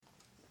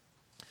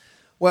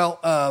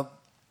Well,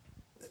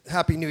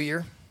 Happy New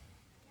Year.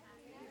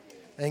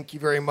 Thank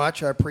you very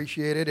much. I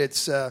appreciate it.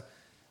 It's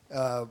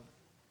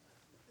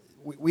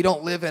we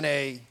don't live in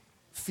a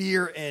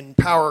fear and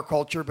power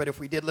culture, but if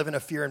we did live in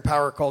a fear and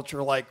power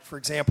culture, like, for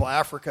example,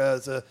 Africa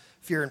is a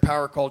fear and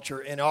power culture,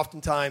 and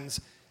oftentimes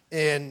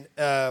in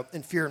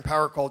fear and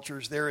power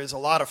cultures, there is a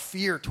lot of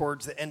fear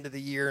towards the end of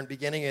the year and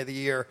beginning of the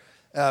year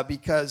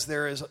because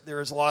there is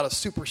a lot of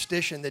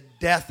superstition that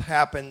death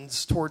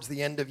happens towards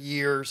the end of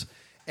years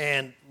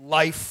and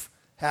life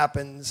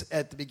happens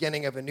at the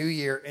beginning of a new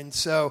year. And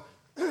so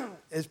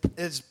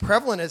as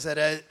prevalent as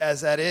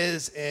that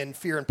is in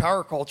fear and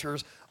power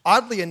cultures,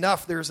 oddly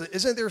enough,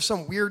 isn't there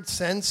some weird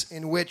sense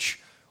in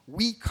which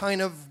we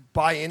kind of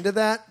buy into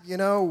that? You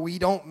know, we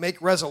don't make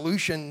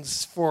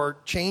resolutions for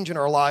change in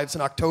our lives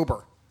in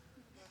October,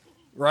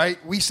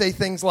 right? We say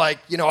things like,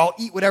 I'll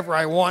eat whatever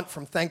I want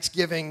from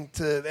Thanksgiving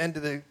to the end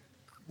of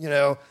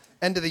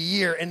the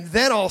year, and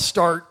then I'll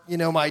start,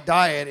 my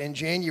diet in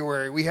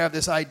January. We have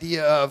this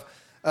idea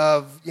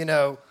of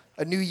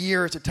a new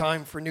year is a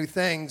time for new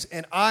things,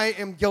 and I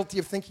am guilty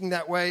of thinking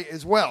that way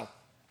as well.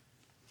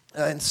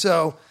 And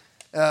so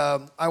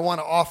I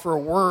want to offer a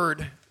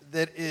word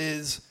that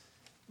is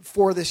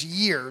for this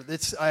year.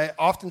 I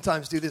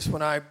oftentimes do this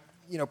when I,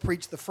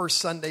 preach the first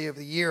Sunday of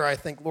the year. I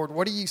think, Lord,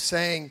 what are you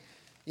saying,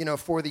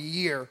 for the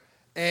year?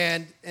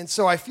 And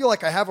so I feel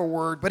like I have a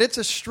word, but it's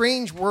a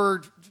strange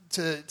word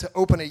to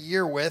open a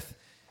year with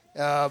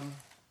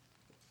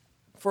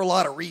for a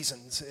lot of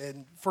reasons.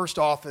 And first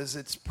off is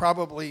it's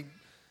probably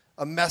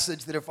a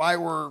message that if I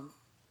were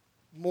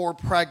more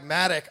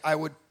pragmatic, I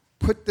would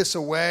put this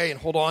away and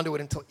hold on to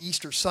it until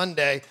Easter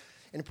Sunday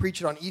and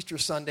preach it on Easter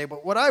Sunday.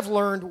 But what I've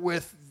learned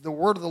with the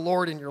word of the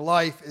Lord in your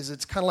life is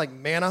it's kind of like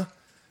manna,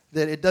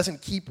 that it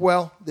doesn't keep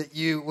well, that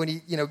when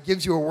he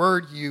gives you a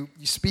word, you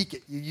speak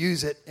it, you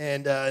use it,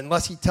 and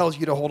unless he tells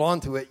you to hold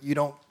on to it, you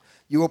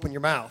open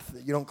your mouth,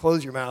 you don't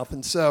close your mouth.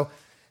 And so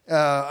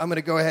I'm going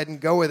to go ahead and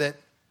go with it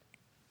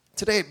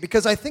today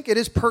because I think it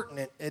is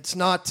pertinent. It's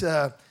not,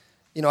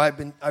 I've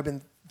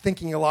been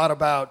thinking a lot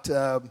about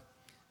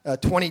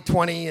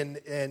 2020,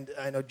 and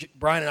I know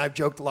Brian and I have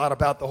joked a lot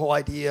about the whole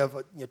idea of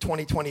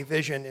 2020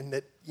 vision, and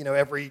that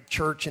every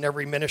church and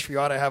every ministry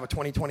ought to have a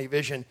 2020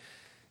 vision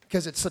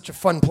because it's such a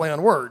fun play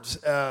on words.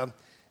 But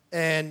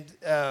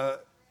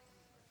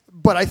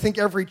I think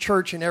every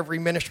church and every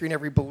ministry and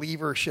every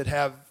believer should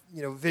have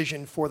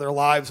vision for their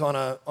lives on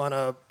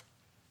a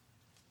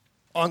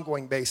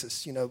ongoing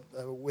basis.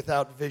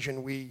 Without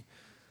vision, we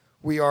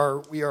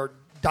are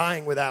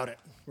dying without it.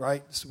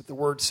 Right? That's what the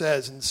word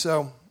says, and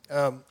so.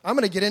 I'm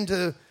going to get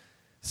into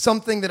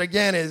something that,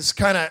 again, is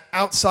kind of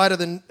outside of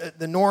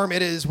the norm.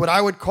 It is what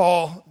I would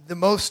call the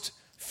most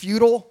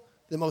futile,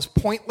 the most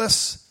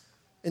pointless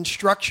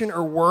instruction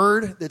or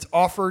word that's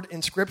offered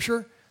in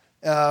Scripture.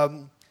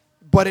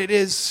 But it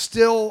is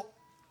still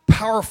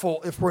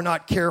powerful if we're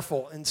not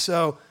careful. And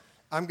so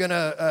I'm going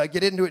to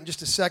get into it in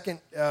just a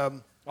second.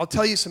 I'll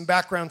tell you some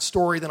background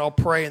story, then I'll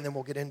pray, and then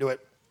we'll get into it.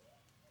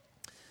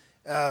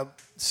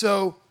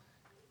 So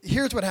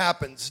here's what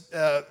happens.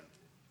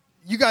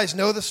 You guys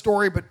know the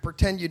story, but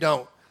pretend you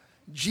don't.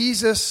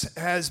 Jesus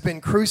has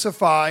been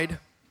crucified,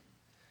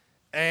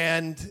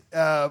 and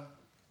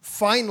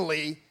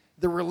finally,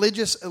 the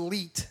religious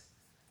elite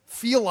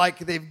feel like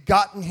they've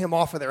gotten him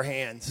off of their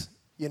hands.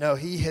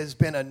 He has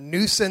been a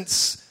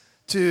nuisance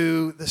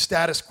to the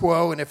status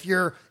quo, and if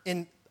you're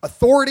in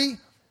authority,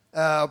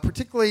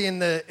 particularly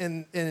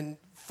in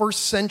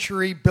first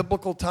century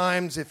biblical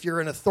times, if you're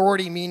in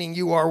authority, meaning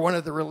you are one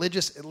of the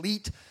religious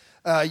elite,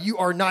 you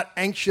are not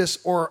anxious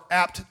or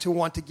apt to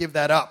want to give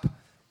that up.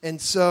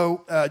 And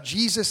so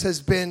Jesus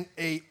has been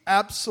an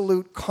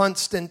absolute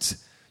constant.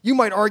 You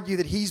might argue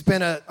that he's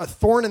been a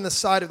thorn in the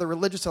side of the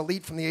religious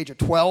elite from the age of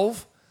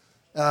 12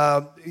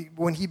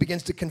 when he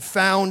begins to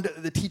confound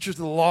the teachers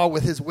of the law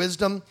with his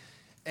wisdom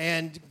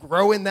and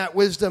grow in that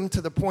wisdom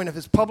to the point of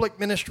his public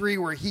ministry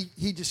where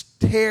he just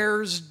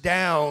tears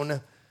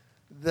down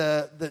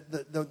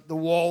the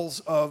walls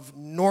of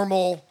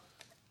normal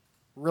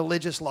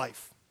religious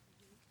life.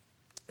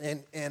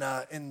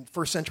 In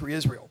first century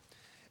Israel.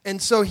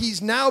 And so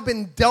he's now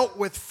been dealt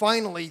with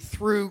finally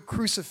through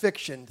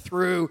crucifixion,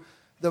 through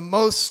the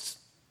most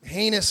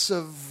heinous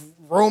of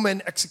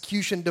Roman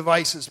execution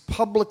devices,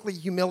 publicly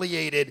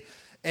humiliated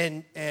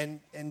and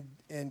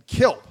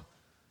killed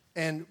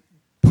and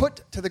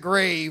put to the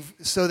grave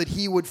so that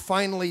he would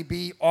finally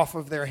be off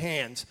of their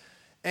hands.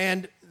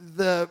 And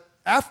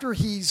after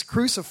he's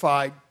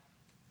crucified,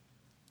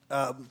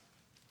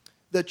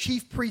 the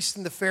chief priests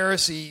and the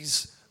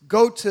Pharisees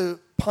go to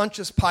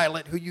Pontius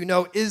Pilate, who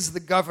is the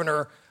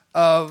governor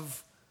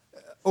of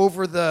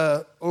over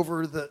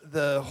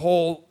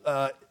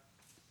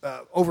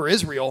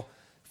Israel,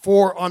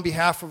 on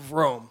behalf of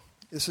Rome.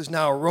 This is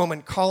now a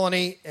Roman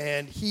colony,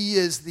 and he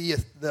is the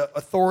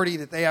authority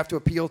that they have to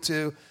appeal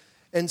to.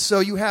 And so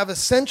you have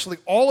essentially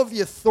all of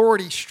the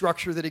authority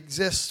structure that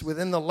exists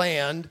within the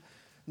land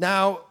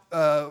now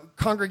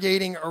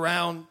congregating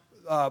around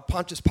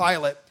Pontius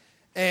Pilate,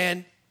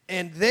 and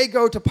they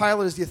go to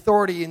Pilate as the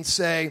authority and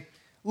say,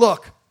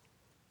 look,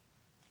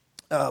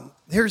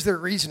 here's their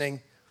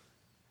reasoning.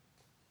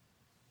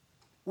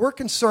 We're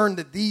concerned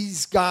that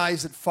these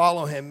guys that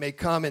follow him may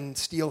come and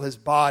steal his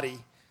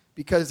body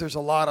because there's a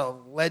lot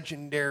of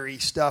legendary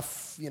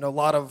stuff, a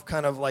lot of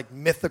kind of like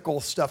mythical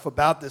stuff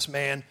about this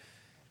man.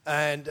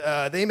 And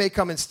they may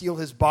come and steal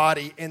his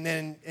body and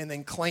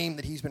then claim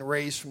that he's been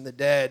raised from the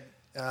dead.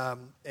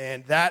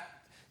 And that,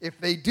 if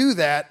they do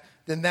that,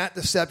 then that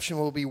deception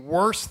will be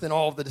worse than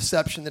all of the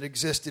deception that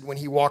existed when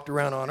he walked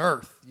around on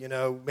earth,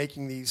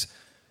 making these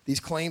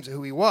claims of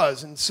who he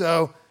was. And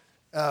so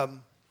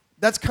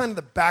that's kind of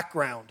the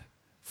background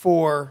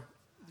for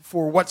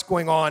what's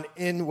going on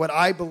in what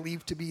I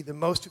believe to be the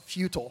most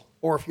futile,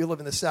 or if you live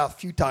in the South,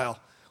 futile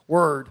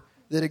word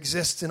that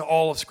exists in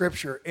all of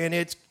Scripture. And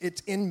it's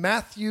in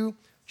Matthew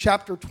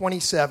chapter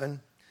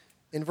 27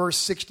 in verse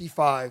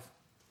 65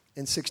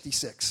 and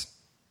 66,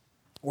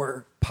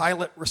 where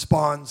Pilate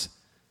responds,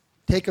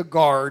 "Take a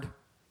guard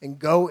and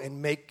go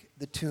and make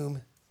the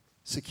tomb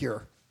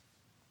secure.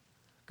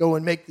 Go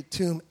and make the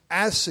tomb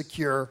as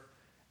secure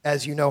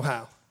as you know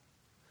how."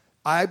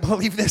 I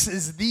believe this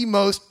is the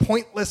most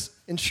pointless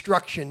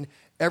instruction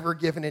ever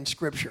given in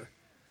Scripture,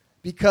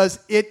 because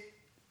it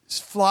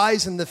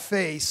flies in the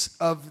face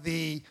of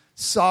the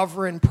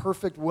sovereign,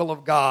 perfect will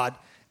of God.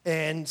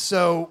 And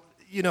so,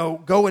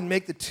 go and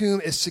make the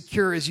tomb as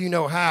secure as you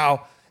know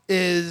how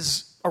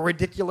is a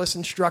ridiculous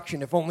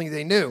instruction, if only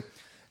they knew.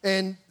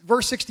 And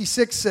verse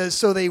 66 says,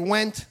 "So they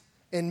went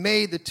and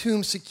made the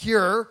tomb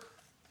secure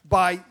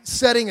by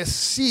setting a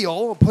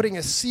seal, putting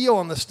a seal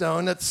on the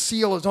stone." That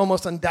seal is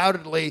almost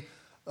undoubtedly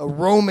a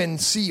Roman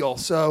seal.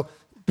 So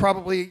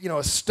probably,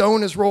 a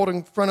stone is rolled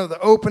in front of the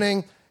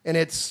opening, and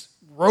it's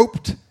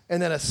roped,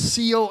 and then a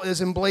seal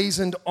is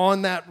emblazoned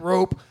on that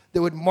rope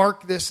that would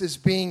mark this as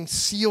being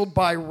sealed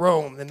by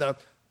Rome. And the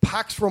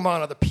Pax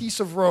Romana, the peace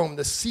of Rome,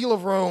 the seal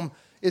of Rome,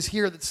 is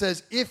here that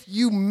says, if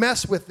you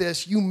mess with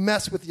this, you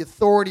mess with the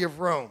authority of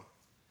Rome.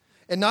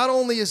 And not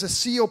only is a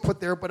seal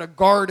put there, but a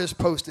guard is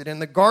posted.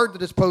 And the guard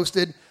that is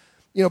posted,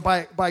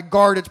 by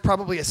guard, it's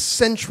probably a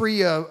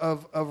century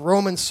of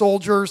Roman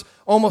soldiers.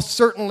 Almost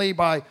certainly,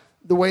 by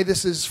the way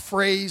this is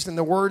phrased and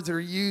the words that are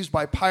used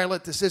by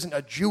Pilate, this isn't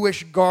a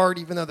Jewish guard,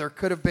 even though there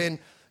could have been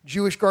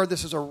Jewish guard.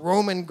 This is a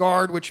Roman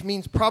guard, which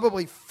means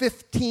probably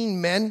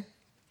 15 men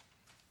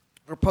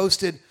are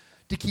posted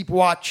to keep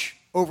watch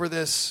over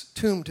this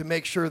tomb to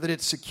make sure that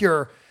it's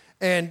secure.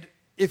 And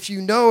if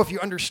you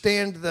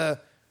understand the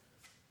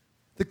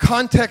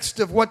context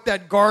of what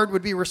that guard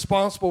would be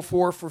responsible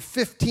for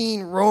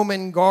 15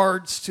 Roman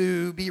guards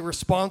to be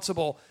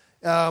responsible,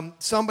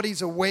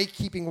 somebody's awake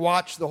keeping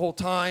watch the whole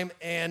time.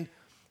 And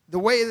the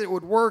way that it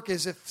would work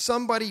is if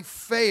somebody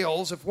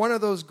fails, if one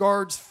of those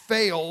guards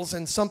fails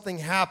and something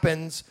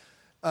happens,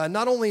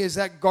 not only is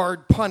that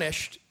guard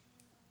punished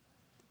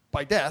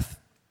by death,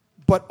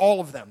 but all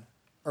of them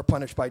are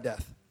punished by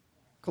death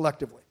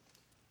collectively.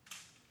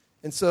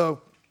 And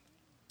so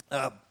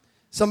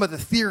some of the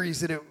theories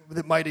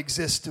that might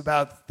exist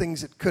about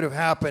things that could have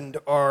happened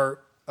are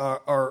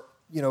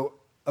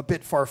a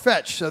bit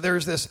far-fetched. So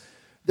there's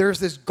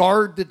this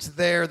guard that's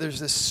there, there's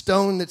this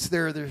stone that's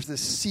there, there's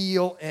this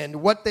seal,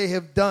 and what they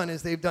have done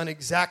is they've done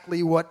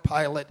exactly what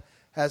Pilate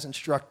has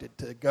instructed,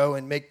 to go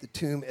and make the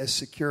tomb as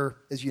secure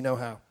as you know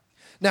how.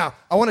 Now,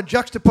 I want to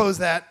juxtapose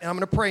that, and I'm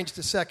going to pray in just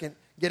a second,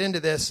 get into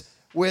this,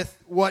 with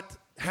what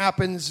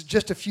happens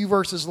just a few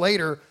verses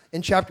later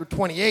in chapter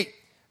 28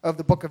 of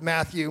the book of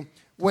Matthew,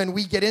 when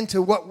we get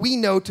into what we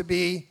know to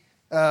be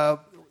the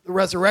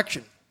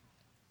resurrection.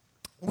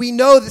 We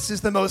know this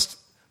is the most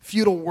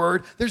futile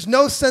word. There's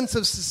no sense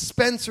of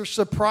suspense or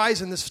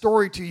surprise in the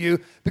story to you,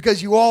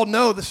 because you all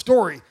know the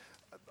story.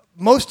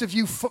 Most of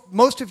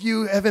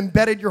you have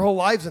embedded your whole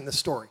lives in this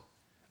story.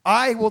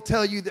 I will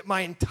tell you that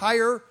my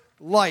entire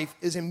life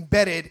is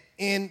embedded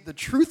in the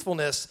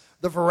truthfulness,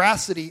 the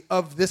veracity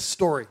of this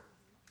story.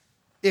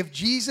 If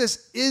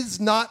Jesus is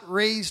not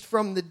raised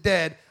from the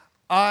dead,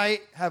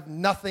 I have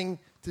nothing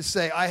to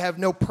say. I have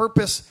no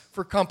purpose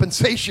for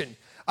compensation.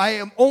 I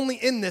am only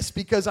in this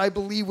because I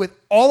believe with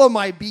all of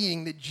my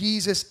being that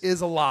Jesus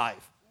is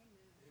alive.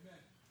 Amen.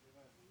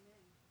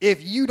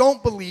 If you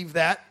don't believe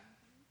that,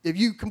 if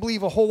you can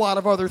believe a whole lot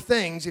of other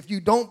things, if you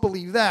don't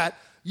believe that,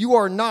 you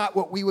are not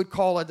what we would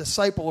call a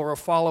disciple or a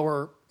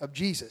follower of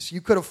Jesus.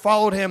 You could have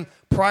followed him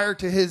prior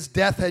to his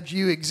death had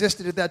you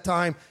existed at that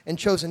time, and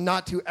chosen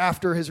not to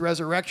after his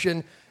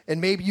resurrection.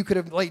 And maybe you could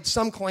have laid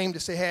some claim to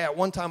say, hey, at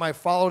one time I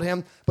followed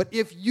him. But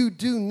if you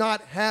do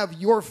not have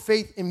your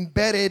faith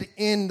embedded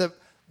in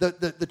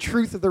the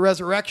truth of the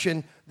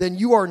resurrection, then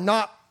you are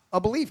not a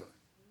believer.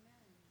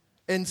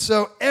 And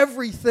so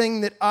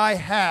everything that I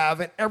have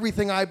and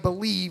everything I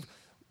believe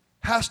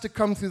has to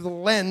come through the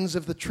lens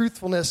of the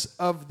truthfulness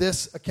of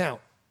this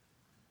account.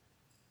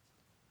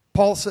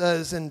 Paul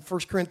says in 1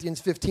 Corinthians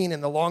 15,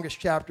 in the longest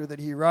chapter that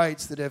he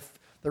writes, that if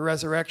the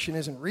resurrection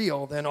isn't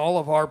real, then all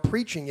of our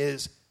preaching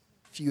is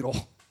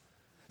futile.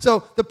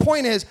 So the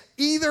point is,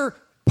 either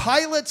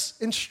Pilate's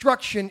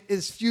instruction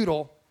is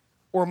futile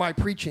or my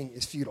preaching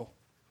is futile.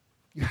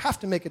 You have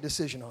to make a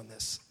decision on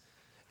this.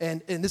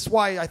 And this is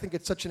why I think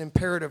it's such an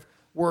imperative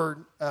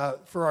word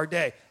for our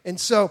day. And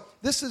so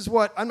this is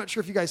what, I'm not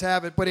sure if you guys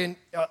have it, but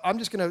I'm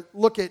just going to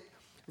look at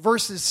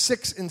verses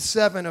 6 and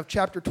 7 of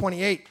chapter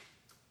 28.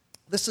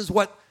 This is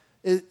what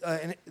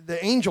the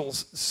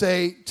angels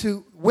say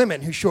to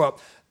women who show up.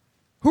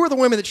 Who are the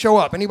women that show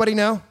up? Anybody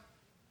know?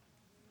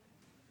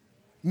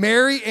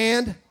 Mary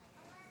and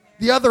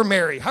the other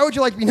Mary. How would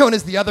you like to be known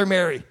as the other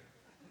Mary?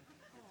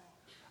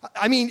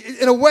 I mean,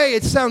 in a way,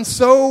 it sounds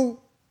so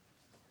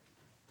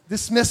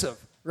dismissive,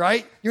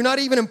 right? You're not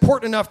even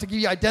important enough to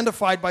be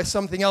identified by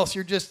something else.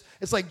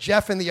 It's like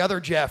Jeff and the other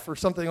Jeff or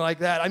something like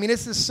that. I mean,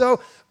 it's just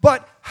so,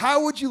 but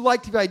how would you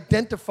like to be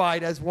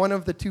identified as one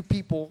of the two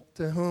people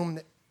to whom,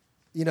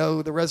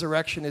 the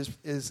resurrection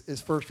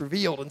is first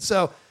revealed? And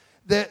so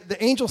the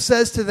angel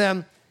says to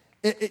them,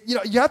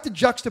 you have to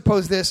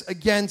juxtapose this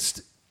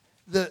against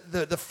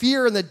the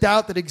fear and the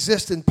doubt that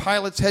exists in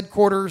Pilate's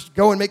headquarters,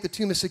 go and make the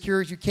tomb as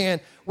secure as you can,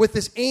 with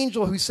this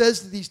angel who says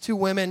to these two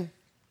women,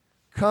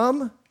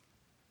 come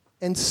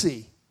and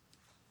see.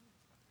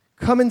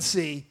 Come and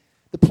see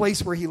the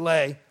place where he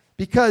lay,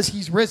 because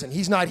he's risen.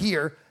 He's not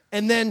here.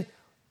 And then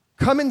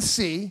come and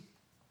see,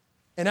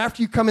 and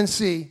after you come and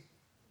see,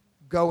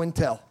 go and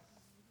tell.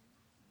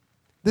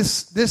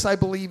 This I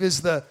believe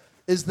is the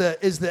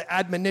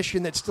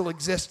admonition that still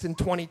exists in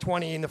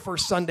 2020, in the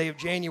first Sunday of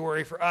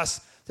January for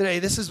us today.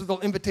 This is the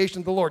invitation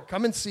of the Lord.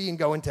 Come and see and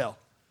go and tell.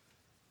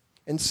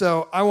 And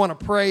so I want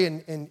to pray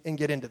and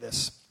get into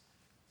this.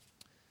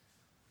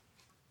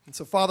 And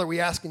so, Father, we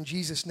ask in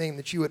Jesus' name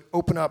that you would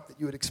open up, that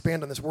you would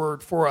expand on this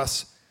word for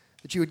us,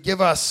 that you would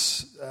give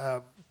us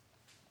a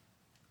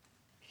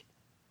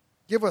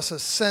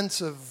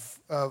sense of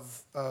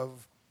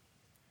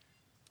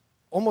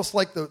almost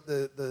like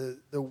the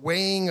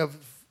weighing of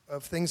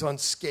things on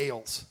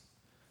scales.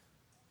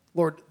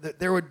 Lord, that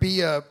there would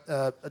be a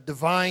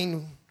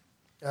divine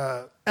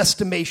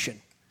estimation.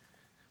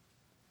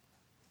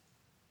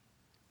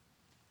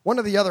 One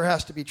or the other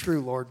has to be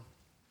true, Lord.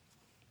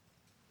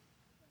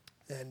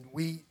 And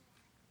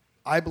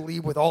I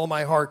believe with all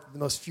my heart, the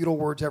most futile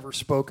words ever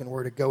spoken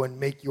were to go and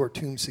make your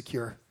tomb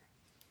secure.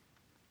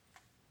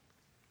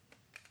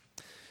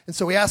 And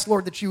so we ask,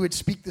 Lord, that you would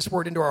speak this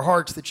word into our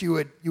hearts, that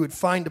you would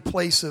find a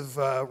place of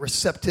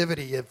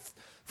receptivity, of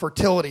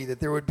fertility,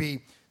 that there would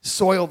be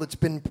soil that's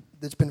been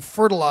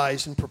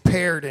fertilized and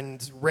prepared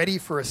and ready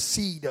for a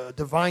seed, a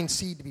divine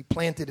seed to be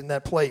planted in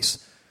that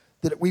place,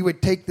 that we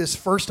would take this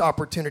first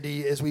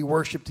opportunity as we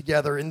worship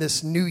together in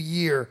this new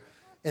year,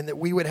 and that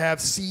we would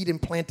have seed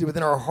implanted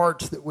within our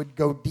hearts that would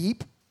go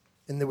deep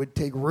and that would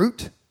take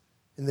root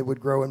and that would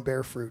grow and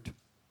bear fruit.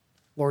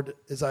 Lord,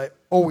 as I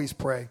always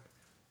pray,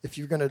 if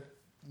you're going to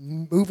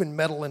move and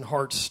meddle in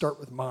hearts,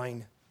 start with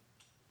mine.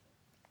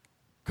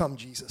 Come,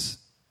 Jesus.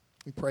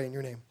 We pray in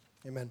your name.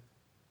 Amen.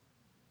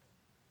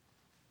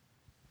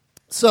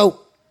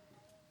 So,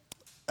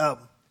 the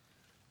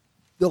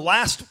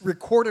last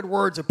recorded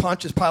words of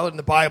Pontius Pilate in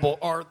the Bible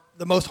are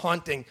the most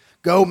haunting.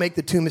 Go make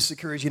the tomb as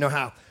secure as you know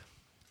how.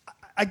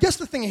 I guess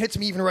the thing that hits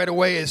me even right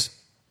away is,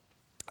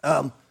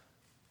 how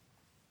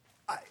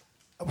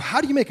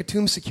do you make a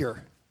tomb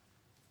secure?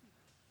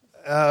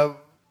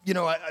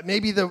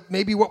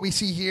 Maybe what we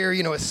see here,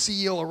 a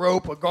seal, a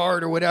rope, a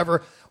guard, or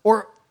whatever.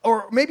 Or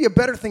maybe a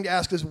better thing to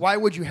ask is, why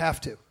would you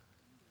have to?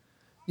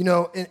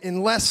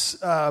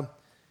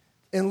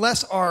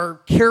 Unless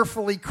our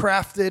carefully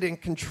crafted and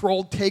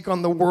controlled take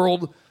on the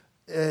world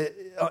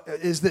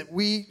is that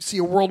we see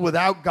a world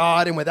without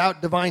God and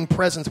without divine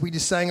presence. We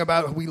just sang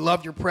about, we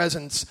love your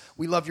presence,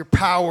 we love your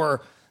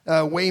power,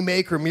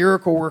 waymaker,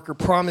 miracle worker,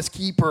 promise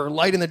keeper,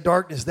 light in the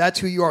darkness. That's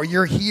who you are.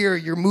 You're here,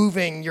 you're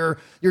moving, you're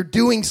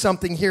doing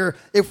something here.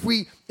 If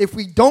we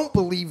don't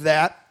believe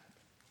that,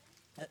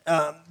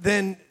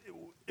 then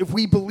if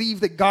we believe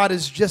that God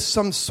is just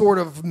some sort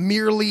of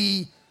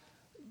merely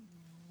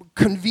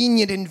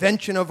convenient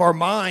invention of our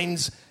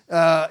minds,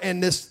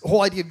 and this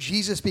whole idea of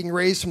Jesus being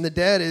raised from the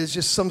dead is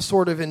just some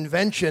sort of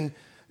invention,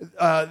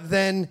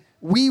 then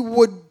we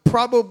would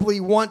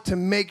probably want to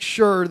make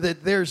sure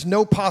that there's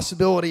no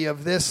possibility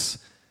of this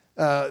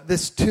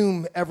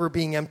tomb ever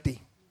being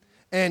empty.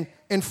 And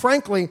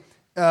frankly,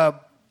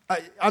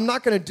 I'm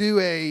not going to do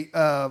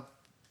a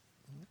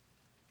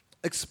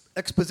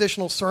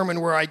expositional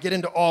sermon where I get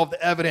into all of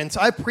the evidence.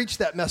 I preached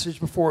that message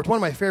before. It's one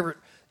of my favorite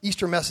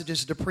Easter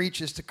messages to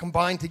preach, is to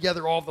combine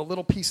together all the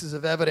little pieces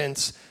of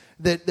evidence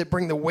that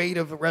bring the weight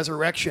of the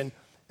resurrection.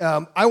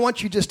 I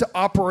want you just to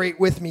operate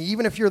with me,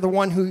 even if you're the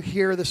one who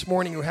here this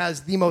morning who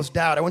has the most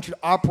doubt. I want you to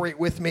operate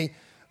with me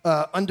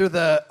under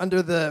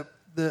the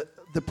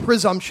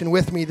presumption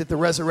with me that the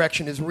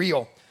resurrection is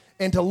real,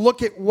 and to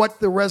look at what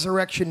the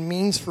resurrection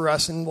means for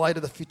us in light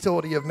of the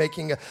futility of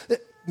making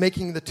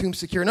the tomb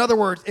secure. In other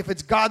words, if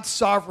it's God's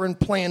sovereign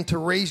plan to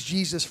raise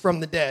Jesus from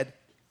the dead,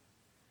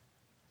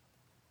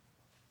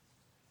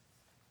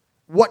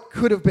 what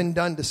could have been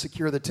done to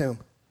secure the tomb?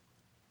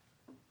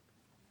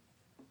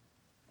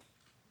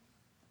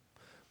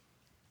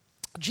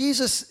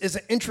 Jesus is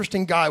an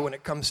interesting guy when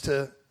it comes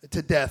to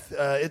to death.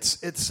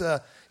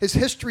 His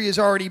history has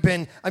already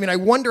been, I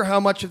wonder how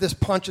much of this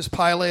Pontius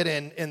Pilate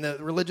and the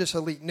religious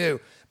elite knew.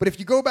 But if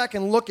you go back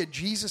and look at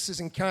Jesus'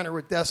 encounter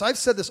with death, so I've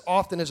said this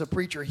often as a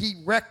preacher, he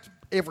wrecked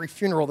every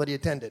funeral that he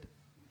attended.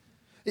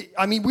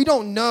 We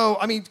don't know.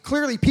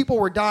 Clearly people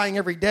were dying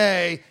every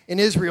day in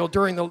Israel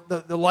during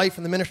the life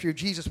and the ministry of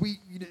Jesus.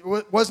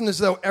 It wasn't as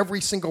though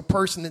every single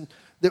person,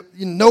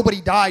 nobody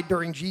died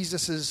during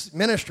Jesus'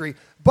 ministry.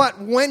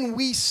 But when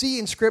we see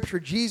in Scripture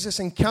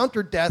Jesus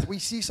encountered death, we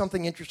see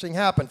something interesting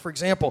happen. For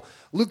example,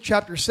 Luke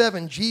chapter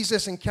 7,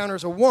 Jesus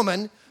encounters a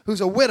woman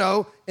who's a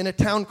widow in a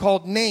town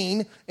called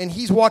Nain, and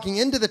he's walking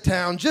into the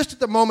town just at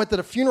the moment that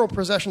a funeral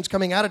procession's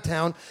coming out of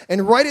town,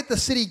 and right at the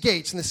city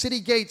gates. And the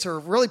city gates are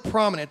really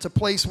prominent. It's a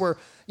place where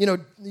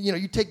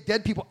you take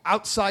dead people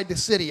outside the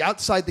city,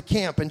 outside the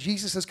camp, and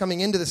Jesus is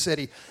coming into the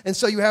city. And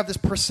so you have this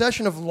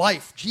procession of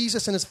life,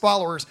 Jesus and his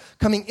followers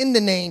coming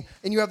into Nain,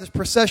 and you have this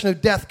procession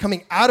of death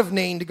coming out of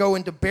Nain to go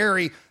in to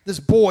bury this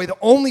boy, the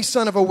only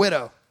son of a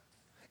widow.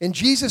 And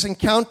Jesus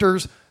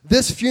encounters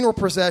this funeral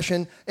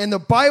procession, and the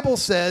Bible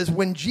says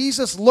when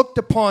Jesus looked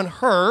upon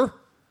her,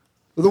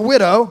 the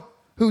widow,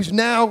 who's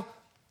now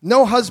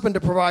no husband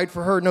to provide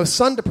for her, no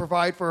son to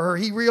provide for her,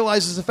 he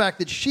realizes the fact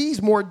that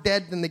she's more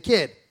dead than the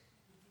kid.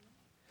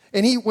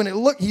 And he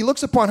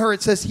looks upon her,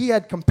 it says he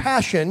had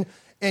compassion,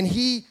 and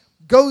he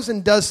goes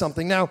and does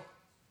something. Now,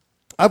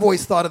 I've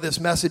always thought of this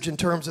message in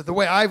terms of the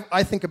way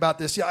I think about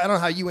this. I don't know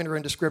how you enter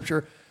into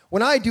Scripture.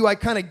 When I do, I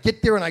kind of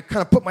get there and I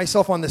kind of put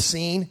myself on the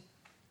scene.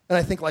 And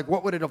I think,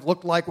 what would it have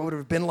looked like? What would it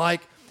have been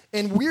like?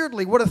 And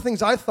weirdly, one of the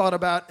things I thought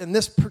about in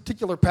this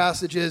particular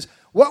passage is,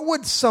 what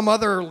would some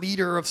other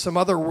leader of some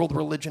other world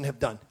religion have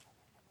done?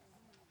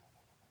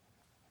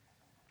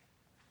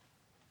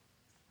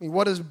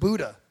 What does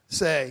Buddha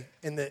say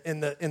in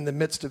the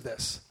midst of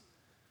this?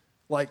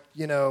 He's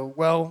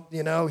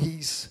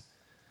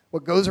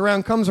what goes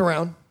around comes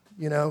around.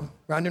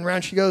 Round and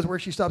round she goes. Where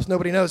she stops,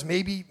 nobody knows.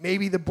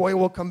 Maybe the boy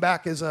will come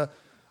back as a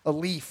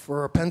leaf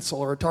or a pencil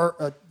or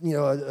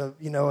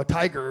a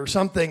tiger or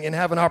something, and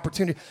have an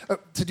opportunity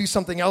to do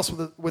something else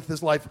with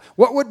his life.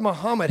 What would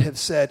Muhammad have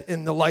said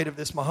in the light of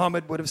this?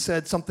 Muhammad would have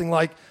said something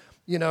like,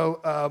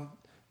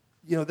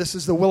 this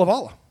is the will of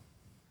Allah.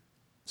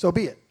 So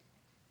be it.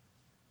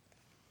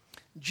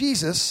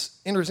 Jesus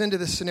enters into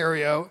this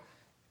scenario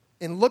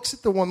and looks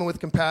at the woman with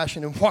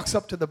compassion and walks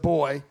up to the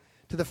boy,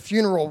 to the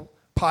funeral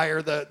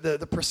pyre,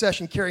 the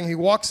procession carrying. He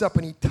walks up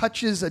and he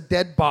touches a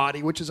dead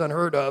body, which is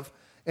unheard of,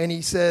 and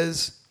he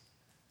says,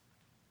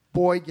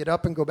 "Boy, get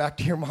up and go back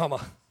to your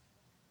mama."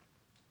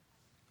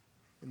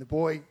 And the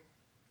boy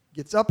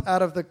gets up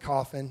out of the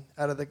coffin,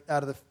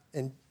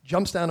 and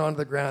jumps down onto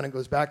the ground and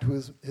goes back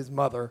to his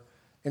mother,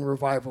 and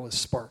revival is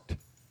sparked.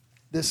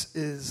 This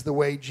is the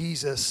way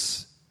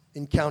Jesus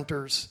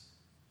encounters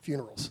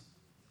funerals.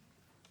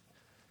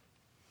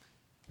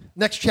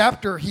 Next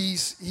chapter,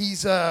 he's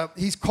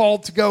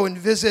called to go and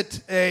visit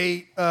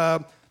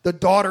the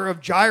daughter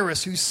of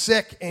Jairus, who's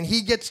sick, and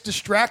he gets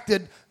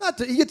distracted.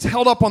 He gets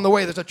held up on the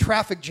way. There's a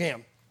traffic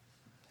jam,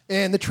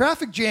 and the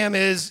traffic jam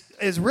is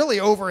really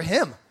over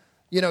him.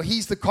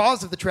 He's the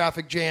cause of the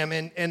traffic jam,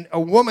 and a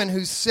woman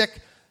who's sick,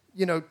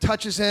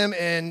 touches him,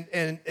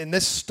 and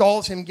this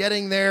stalls him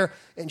getting there,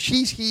 and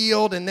she's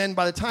healed, and then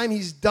by the time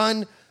he's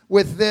done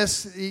with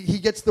this, he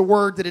gets the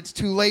word that it's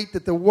too late,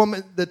 that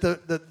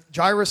the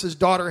Jairus'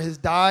 daughter has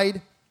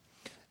died,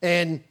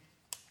 and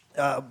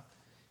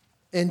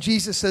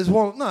Jesus says,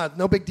 "Well,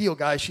 no big deal,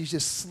 guys. She's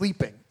just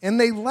sleeping." And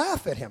they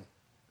laugh at him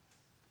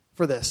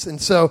for this. And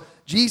so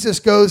Jesus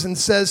goes and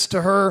says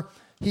to her,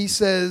 he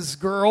says,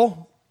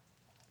 "Girl,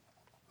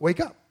 wake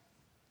up.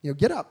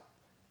 Get up."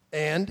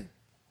 And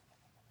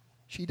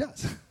she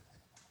does.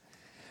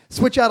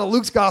 Switch out of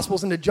Luke's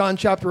Gospels into John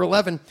chapter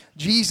 11.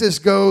 Jesus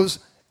goes,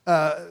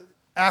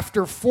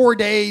 after 4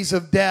 days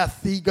of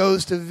death, he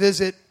goes to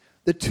visit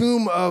the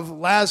tomb of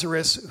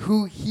Lazarus,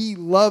 who he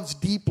loves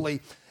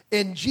deeply.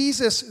 And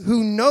Jesus,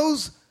 who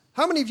knows,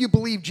 how many of you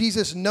believe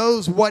Jesus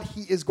knows what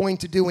he is going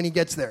to do when he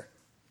gets there?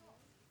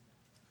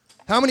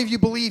 How many of you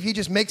believe he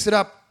just makes it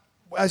up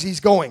as he's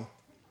going?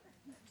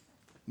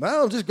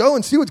 Well, just go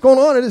and see what's going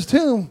on at his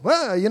tomb.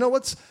 Well,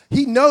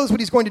 he knows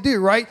what he's going to do,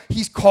 right?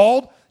 He's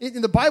called.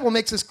 The Bible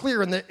makes this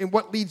clear in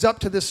what leads up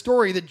to this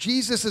story, that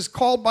Jesus is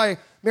called by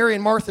Mary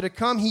and Martha to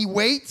come. He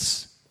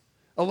waits,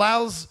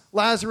 allows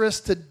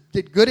Lazarus to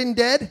get good and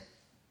dead.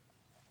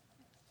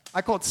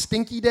 I call it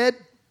stinky dead.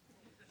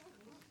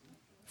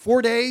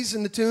 4 days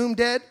in the tomb,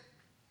 dead.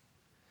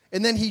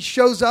 And then he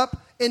shows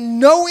up, and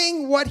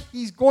knowing what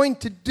he's going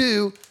to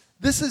do,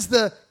 this is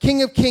the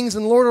King of Kings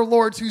and Lord of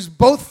Lords, who's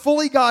both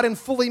fully God and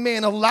fully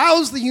man,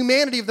 allows the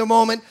humanity of the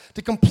moment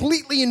to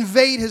completely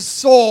invade his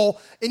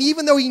soul. And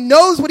even though he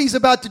knows what he's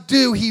about to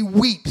do, he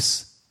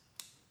weeps.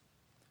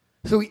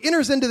 So he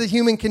enters into the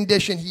human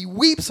condition. He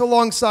weeps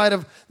alongside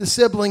of the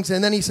siblings,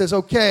 and then he says,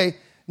 "Okay,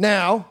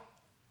 now,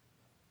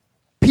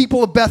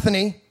 people of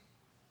Bethany,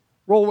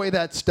 roll away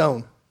that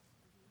stone."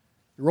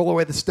 They roll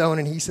away the stone,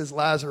 and he says,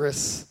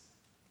 "Lazarus,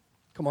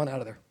 come on out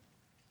of there."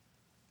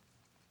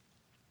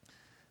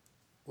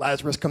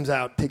 Lazarus comes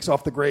out, takes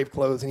off the grave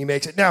clothes, and he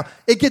makes it. Now,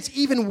 it gets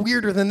even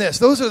weirder than this.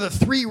 Those are the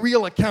three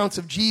real accounts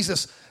of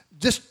Jesus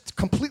just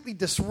completely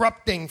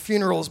disrupting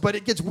funerals. But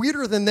it gets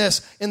weirder than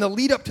this. In the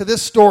lead up to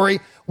this story,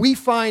 we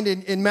find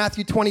in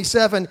Matthew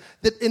 27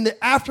 that in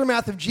the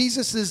aftermath of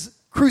Jesus'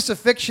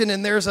 crucifixion,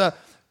 and there's a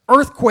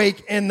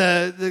earthquake, and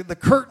the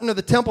curtain of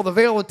the temple, the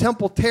veil of the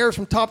temple tears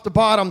from top to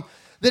bottom,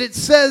 that it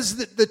says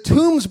that the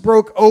tombs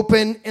broke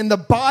open and the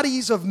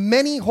bodies of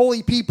many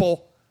holy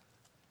people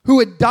who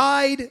had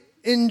died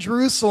in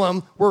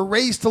Jerusalem were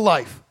raised to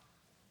life.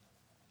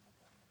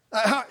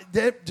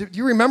 Do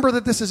you remember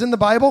that this is in the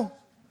Bible?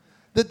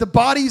 That the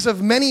bodies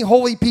of many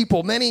holy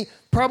people, many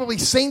probably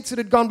saints that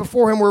had gone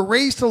before him, were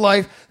raised to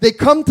life. They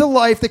come to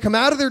life, they come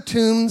out of their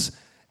tombs,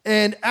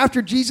 and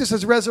after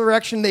Jesus'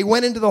 resurrection, they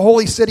went into the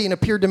holy city and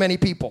appeared to many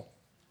people.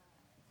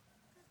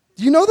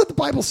 Do you know that the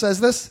Bible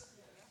says this?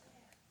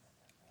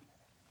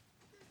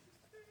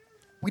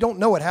 We don't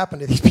know what happened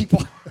to these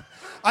people.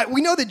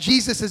 We know that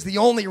Jesus is the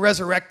only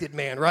resurrected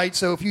man, right?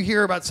 So if you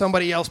hear about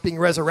somebody else being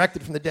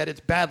resurrected from the dead, it's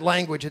bad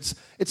language. It's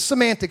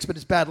semantics, but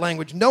it's bad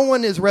language. No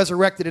one is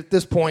resurrected at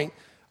this point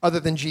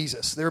other than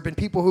Jesus. There have been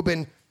people who've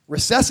been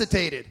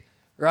resuscitated,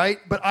 right?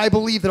 But I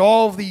believe that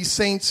all of these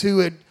saints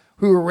who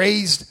were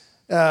raised,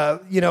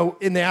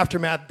 in the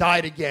aftermath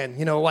died again,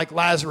 like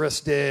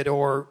Lazarus did,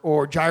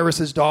 or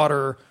Jairus'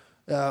 daughter,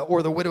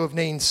 or the widow of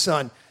Nain's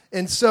son.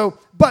 And so,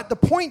 but the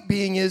point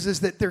being is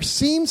that there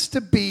seems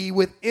to be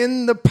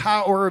within the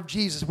power of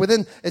Jesus,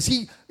 as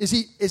he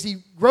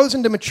grows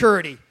into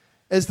maturity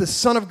as the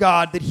Son of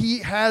God, that he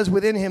has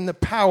within him the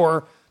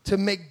power to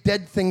make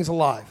dead things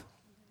alive.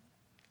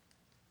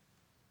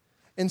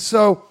 And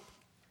so,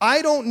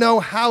 I don't know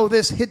how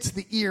this hits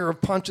the ear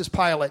of Pontius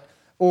Pilate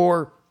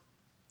or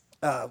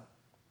the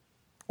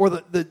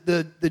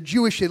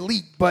Jewish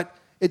elite, but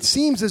it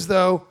seems as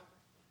though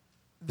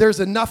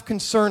there's enough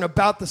concern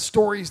about the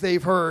stories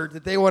they've heard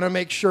that they want to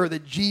make sure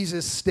that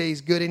Jesus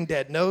stays good and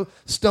dead. No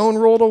stone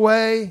rolled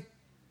away,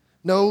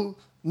 no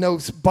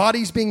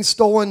bodies being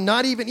stolen,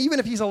 not even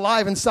if he's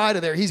alive inside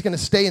of there, he's going to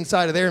stay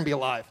inside of there and be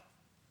alive.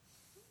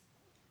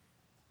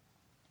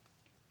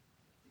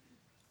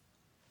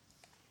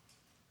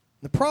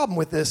 The problem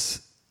with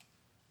this,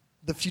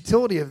 the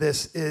futility of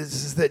this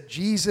is that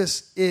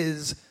Jesus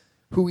is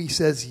who he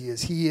says he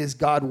is. He is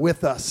God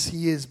with us.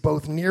 He is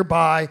both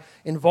nearby,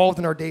 involved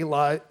in our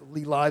daily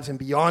lives, and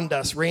beyond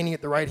us, reigning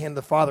at the right hand of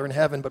the Father in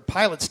heaven. But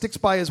Pilate sticks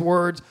by his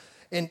words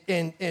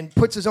and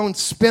puts his own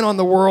spin on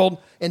the world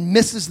and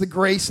misses the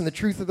grace and the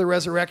truth of the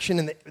resurrection.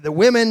 And the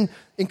women,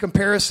 in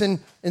comparison,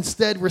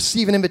 instead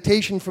receive an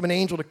invitation from an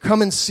angel to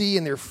come and see,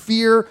 and their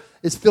fear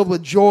is filled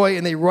with joy,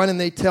 and they run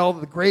and they tell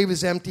the grave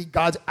is empty,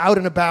 God's out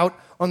and about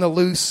on the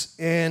loose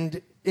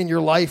and in your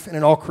life and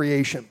in all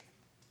creation.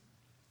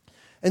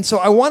 And so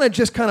I want to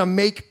just kind of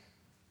make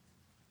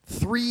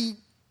three,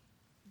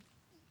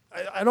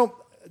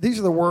 these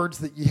are the words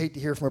that you hate to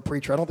hear from a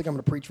preacher. I don't think I'm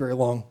going to preach very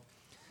long.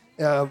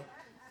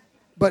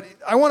 But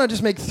I want to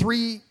just make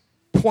 3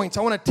 points.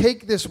 I want to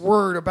take this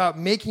word about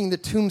making the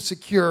tomb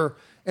secure,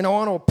 and I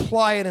want to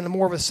apply it in a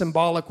more of a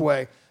symbolic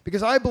way.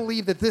 Because I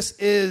believe that this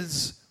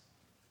is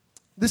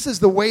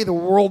the way the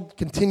world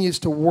continues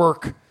to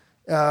work.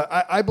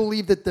 I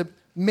believe that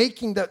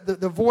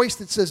the voice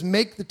that says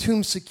make the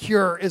tomb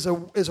secure is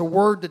a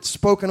word that's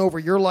spoken over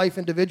your life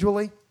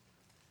individually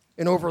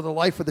and over the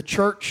life of the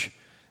church,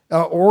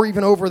 or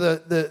even over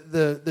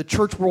the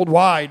church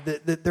worldwide,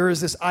 that there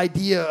is this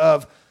idea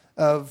of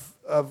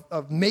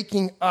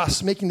making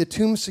the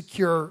tomb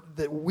secure,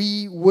 that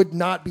we would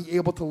not be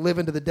able to live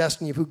into the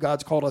destiny of who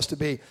God's called us to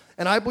be.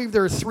 And I believe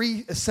there are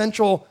 3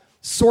 essential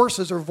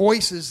sources or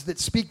voices that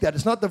speak that.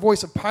 It's not the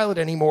voice of Pilate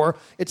anymore.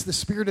 It's the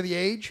spirit of the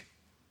age,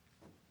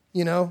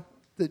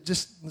 that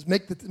just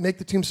make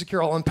the tomb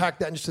secure. I'll unpack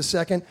that in just a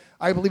second.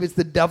 I believe it's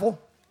the devil.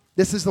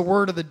 This is the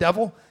word of the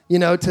devil,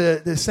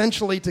 to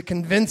essentially to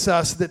convince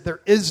us that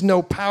there is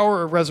no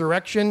power of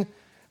resurrection,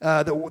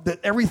 that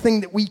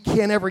everything that we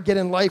can't ever get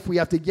in life, we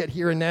have to get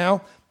here and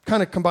now.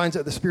 Kind of combines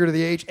that with the spirit of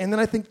the age. And then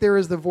I think there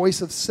is the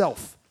voice of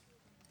self.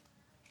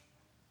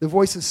 The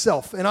voice of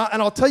self. And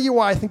I'll tell you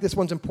why I think this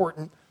one's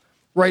important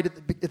right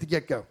at the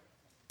get-go.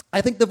 I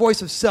think the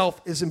voice of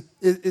self is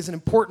an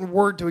important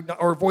word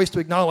or voice to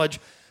acknowledge,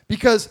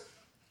 because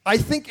I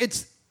think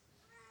it's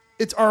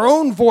our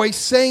own voice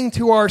saying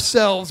to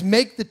ourselves,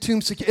 make the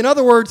tomb secure. In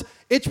other words,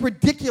 it's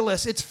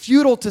ridiculous, it's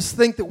futile to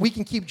think that we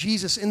can keep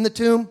Jesus in the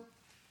tomb.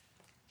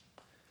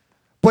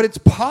 But it's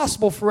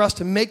possible for us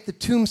to make the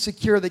tomb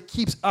secure that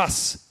keeps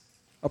us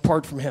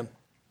apart from him.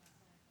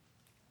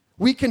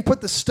 We can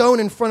put the stone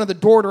in front of the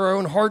door to our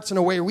own hearts in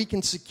a way where we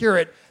can secure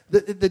it.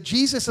 That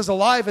Jesus is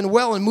alive and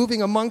well and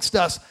moving amongst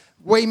us,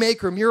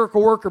 waymaker,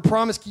 miracle worker,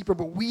 promise keeper,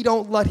 but we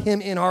don't let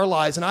him in our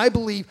lives. And I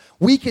believe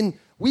we can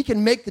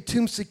make the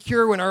tomb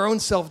secure in our own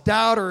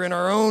self-doubt or in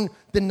our own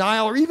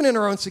denial or even in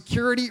our own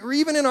security or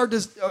even in our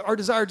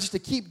desire just to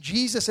keep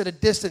Jesus at a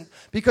distance,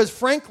 because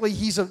frankly,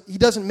 he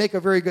doesn't make a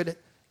very good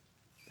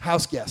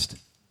house guest.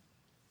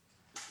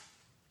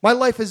 My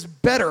life is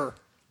better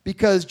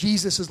because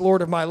Jesus is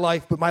Lord of my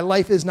life, but my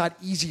life is not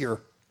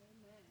easier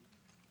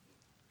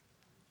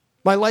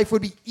My life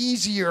would be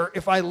easier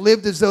if I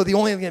lived as though the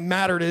only thing that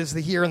mattered is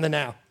the here and the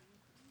now.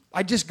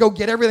 I'd just go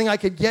get everything I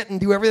could get and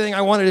do everything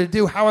I wanted to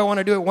do, how I want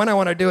to do it, when I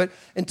want to do it,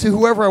 and to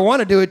whoever I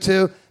want to do it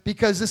to,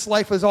 because this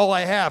life is all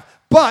I have.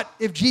 But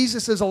if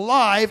Jesus is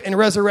alive and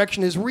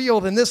resurrection is real,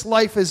 then this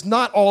life is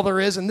not all there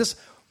is, and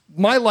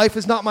my life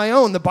is not my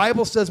own. The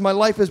Bible says my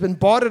life has been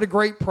bought at a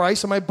great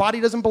price, and my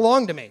body doesn't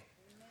belong to me.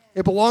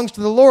 It belongs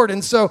to the Lord.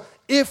 And so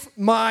if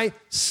my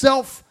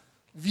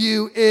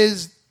self-view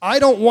is, I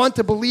don't want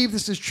to believe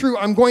this is true,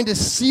 I'm going to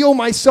seal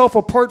myself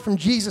apart from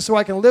Jesus so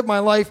I can live my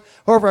life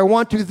however I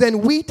want to,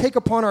 then we take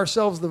upon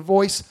ourselves the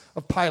voice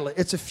of Pilate.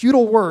 It's a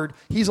futile word.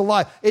 He's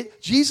alive.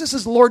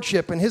 Jesus'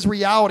 lordship and his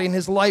reality and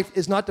his life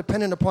is not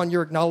dependent upon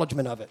your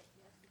acknowledgement of it.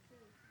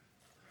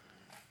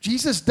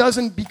 Jesus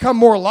doesn't become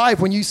more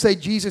alive when you say,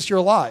 Jesus, you're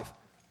alive.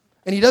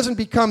 And he doesn't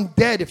become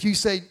dead if you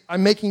say,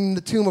 I'm making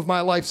the tomb of my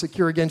life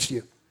secure against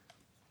you.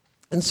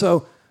 And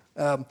so,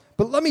 but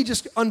let me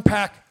just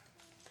unpack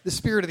the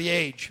spirit of the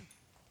age.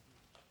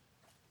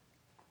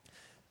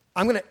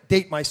 I'm going to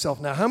date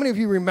myself now. How many of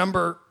you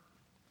remember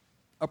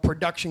a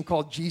production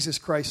called Jesus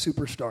Christ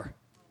Superstar?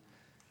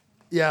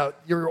 Yeah,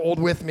 you're old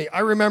with me. I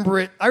remember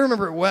it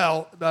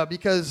well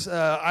because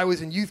I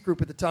was in youth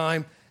group at the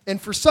time. And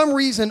for some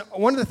reason,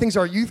 one of the things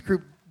our youth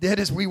group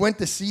did is we went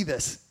to see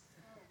this,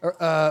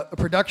 a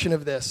production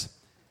of this.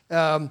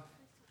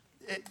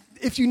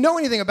 If you know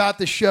anything about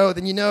this show,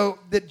 then you know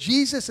that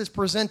Jesus is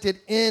presented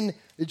in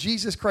the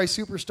Jesus Christ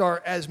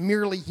Superstar as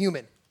merely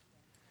human.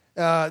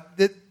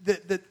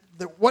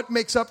 What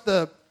makes up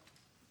the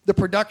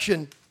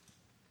production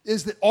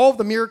is that all of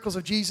the miracles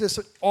of Jesus,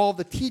 all of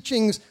the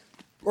teachings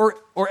or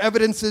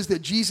evidences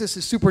that Jesus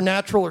is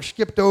supernatural are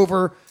skipped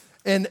over,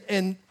 and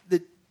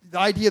the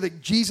idea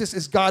that Jesus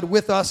is God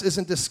with us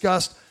isn't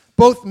discussed.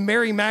 Both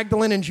Mary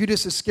Magdalene and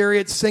Judas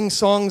Iscariot sing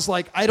songs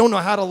like, I don't know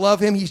how to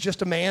love him, he's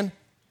just a man.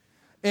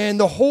 And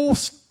the whole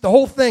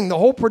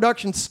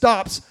production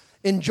stops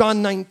in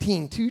John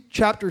 19, 2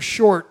 chapters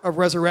short of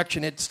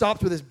resurrection. It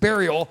stops with his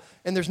burial,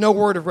 and there's no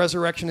word of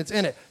resurrection that's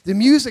in it. The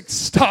music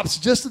stops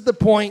just at the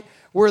point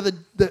where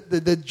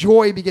the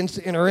joy begins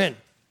to enter in.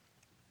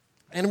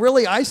 And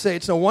really, I say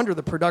it's no wonder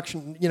the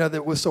production,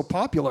 that was so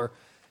popular,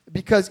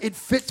 because it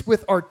fits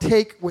with our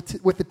take,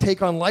 with the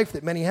take on life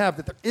that many have,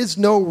 that there is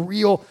no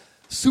real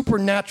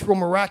supernatural,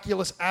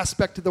 miraculous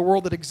aspect to the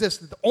world that exists.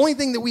 The only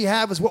thing that we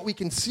have is what we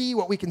can see,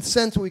 what we can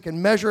sense, what we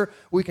can measure,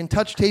 what we can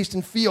touch, taste,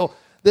 and feel.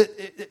 That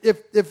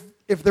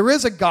if there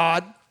is a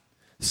God,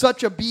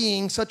 such a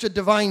being, such a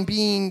divine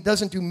being,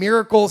 doesn't do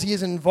miracles. He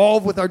is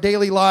involved with our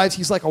daily lives.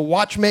 He's like a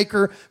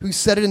watchmaker who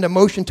set it into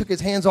motion, took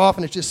his hands off,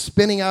 and it's just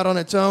spinning out on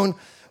its own.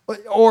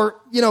 Or,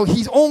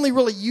 he's only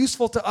really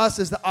useful to us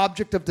as the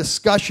object of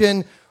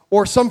discussion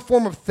or some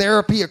form of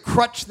therapy, a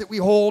crutch that we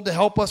hold to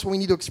help us when we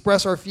need to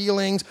express our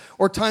feelings,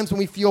 or times when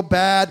we feel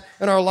bad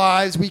in our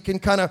lives, we can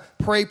kind of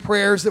pray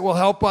prayers that will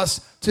help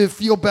us to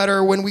feel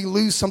better when we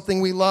lose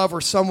something we love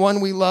or someone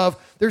we love.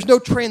 There's no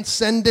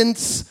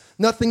transcendence,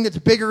 nothing that's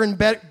bigger and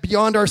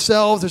beyond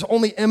ourselves. There's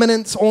only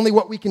immanence, only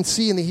what we can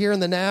see in the here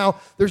and the now.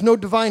 There's no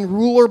divine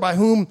ruler by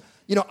whom,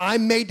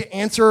 I'm made to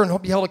answer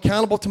and be held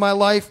accountable to my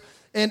life.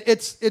 And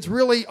it's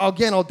really,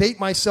 again, I'll date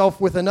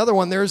myself with another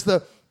one.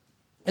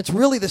 It's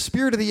really the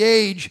spirit of the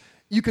age.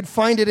 You could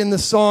find it in the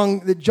song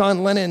that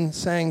John Lennon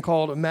sang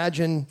called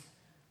Imagine.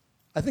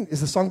 I think,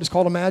 is the song just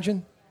called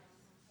Imagine?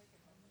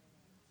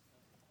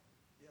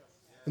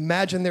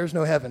 Imagine there's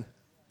no heaven.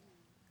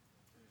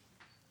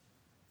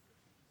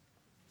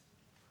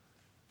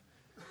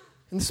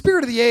 And the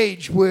spirit of the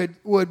age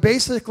would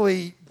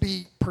basically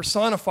be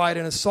personified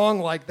in a song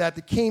like that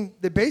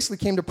basically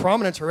came to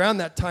prominence around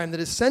that time, that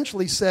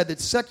essentially said that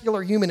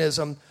secular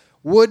humanism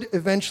would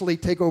eventually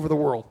take over the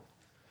world.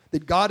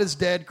 That God is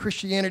dead,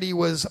 Christianity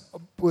was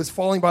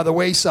falling by the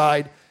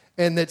wayside,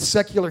 and that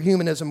secular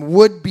humanism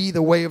would be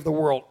the way of the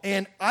world.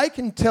 And I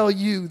can tell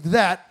you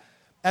that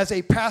as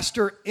a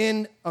pastor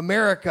in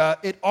America,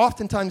 it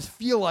oftentimes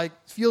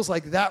feels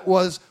like that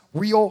was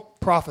real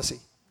prophecy.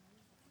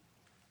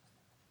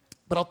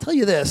 But I'll tell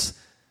you this,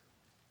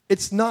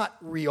 it's not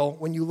real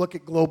when you look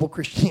at global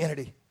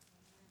Christianity.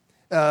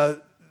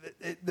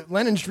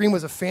 Lennon's dream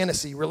was a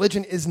fantasy.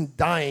 Religion isn't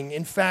dying.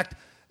 In fact,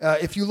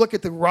 if you look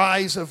at the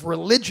rise of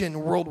religion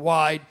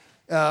worldwide,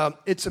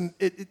 what's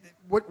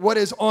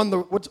on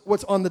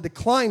the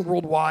decline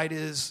worldwide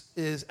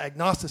is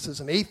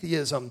agnosticism,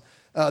 atheism,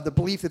 the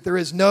belief that there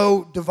is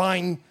no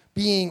divine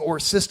being or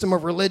system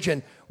of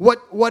religion.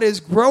 What is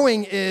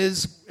growing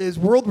is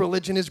world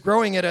religion is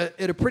growing at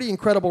a pretty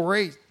incredible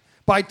rate.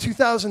 By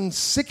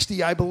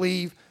 2060, I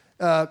believe,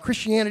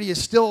 Christianity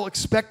is still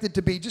expected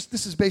to be,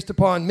 this is based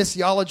upon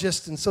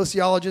missiologists and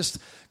sociologists,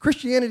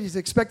 Christianity is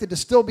expected to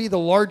still be the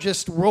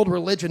largest world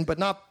religion, but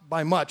not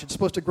by much. It's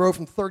supposed to grow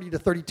from 30 to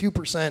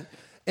 32%,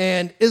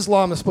 and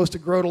Islam is supposed to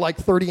grow to like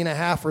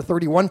 30.5 or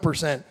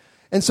 31%.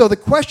 And so the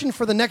question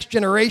for the next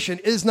generation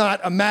is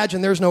not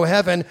imagine there's no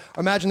heaven,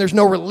 imagine there's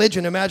no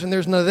religion, imagine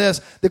there's none of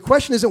this. The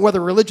question isn't whether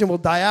religion will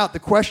die out. The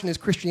question is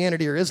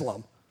Christianity or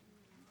Islam.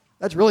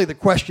 That's really the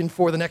question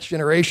for the next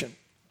generation.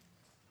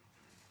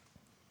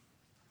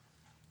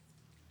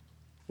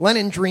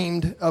 Lenin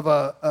dreamed of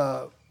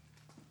a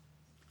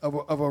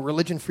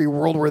religion-free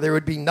world where there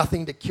would be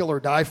nothing to kill or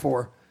die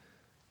for.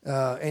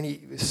 And he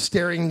was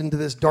staring into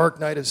this dark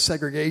night of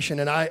segregation.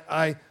 And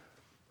I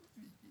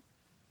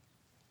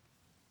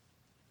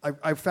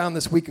found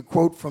this week a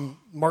quote from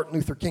Martin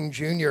Luther King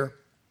Jr.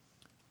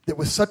 that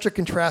was such a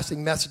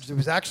contrasting message that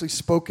was actually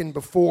spoken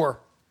before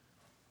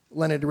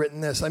Lenin had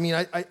written this. I mean,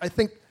 I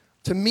think,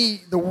 to me,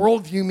 the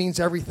worldview means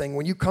everything.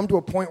 When you come to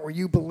a point where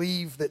you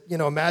believe that,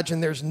 imagine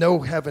there's no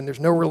heaven,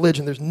 there's no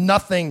religion, there's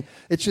nothing.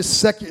 It's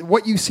just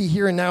what you see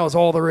here and now is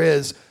all there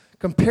is.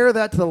 Compare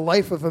that to the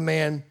life of a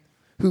man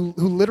who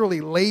literally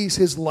lays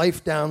his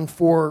life down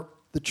for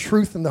the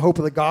truth and the hope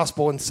of the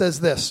gospel and says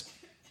this: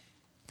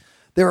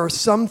 there are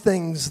some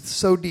things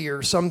so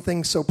dear, some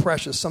things so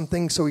precious, some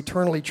things so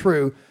eternally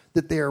true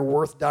that they are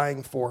worth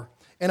dying for.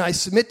 And I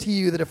submit to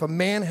you that if a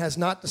man has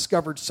not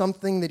discovered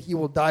something that he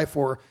will die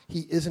for,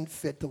 he isn't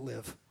fit to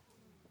live.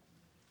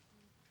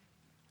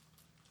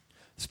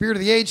 The spirit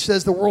of the age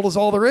says the world is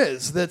all there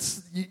is.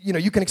 That's,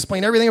 you can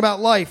explain everything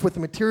about life with the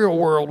material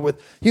world, with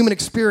human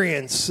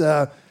experience,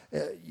 and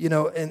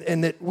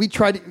that we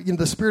try to,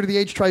 the spirit of the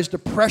age tries to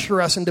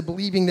pressure us into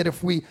believing that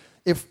if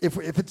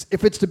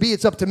it's to be,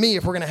 it's up to me.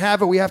 If we're going to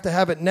have it, we have to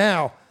have it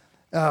now.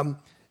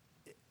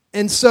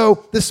 And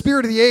so the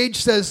spirit of the age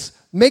says,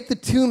 make the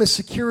tomb as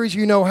secure as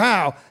you know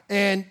how,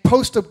 and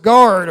post a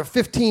guard of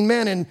 15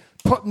 men, and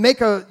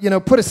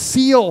put a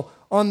seal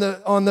on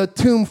the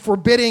tomb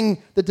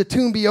forbidding that the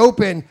tomb be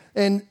open.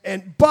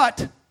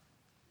 But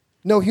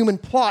no human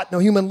plot, no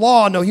human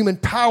law, no human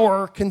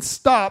power can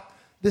stop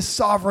this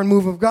sovereign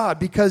move of God,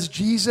 because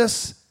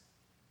Jesus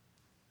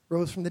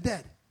rose from the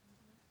dead.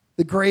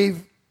 The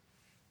grave,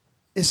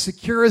 as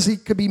secure as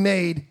it could be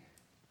made,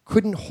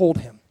 couldn't hold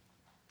him.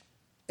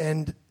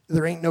 And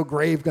there ain't no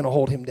grave going to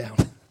hold him down.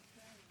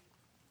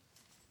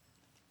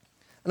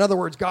 In other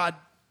words, God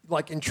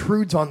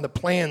intrudes on the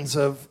plans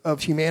of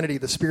humanity,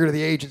 the spirit of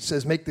the age. It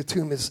says, make the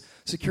tomb as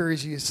secure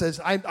as you. It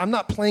says, I'm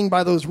not playing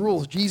by those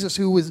rules. Jesus,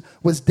 who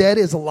was dead,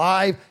 is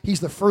alive. He's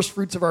the first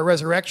fruits of our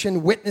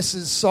resurrection.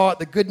 Witnesses saw it.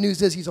 The good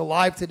news is he's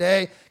alive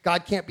today.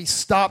 God can't be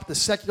stopped. The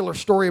secular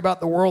story about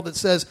the world that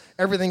says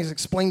everything is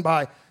explained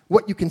by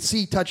what you can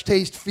see, touch,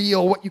 taste,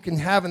 feel, what you can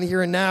have in the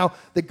here and now,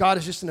 that God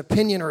is just an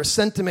opinion or a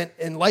sentiment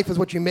and life is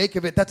what you make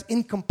of it, that's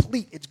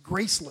incomplete. It's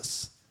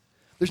graceless.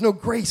 There's no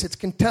grace. It's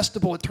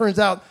contestable. It turns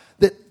out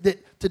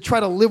that to try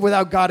to live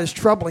without God is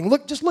troubling.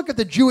 Just look at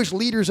the Jewish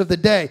leaders of the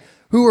day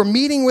who were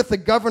meeting with the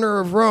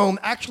governor of Rome,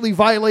 actually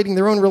violating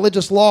their own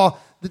religious law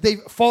that they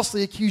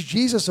falsely accused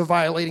Jesus of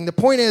violating. The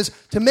point is,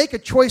 to make a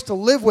choice to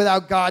live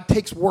without God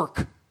takes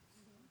work.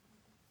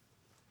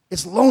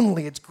 It's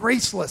lonely. It's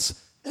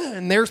graceless.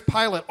 And there's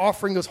Pilate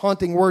offering those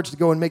haunting words to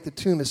go and make the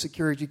tomb as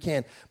secure as you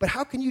can. But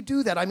how can you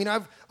do that? I mean,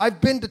 I've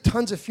been to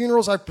tons of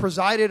funerals. I've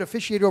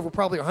officiated over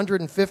probably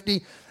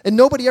 150, and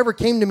nobody ever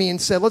came to me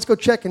and said, let's go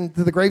check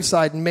into the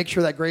graveside and make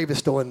sure that grave is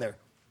still in there.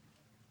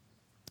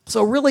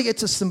 So really,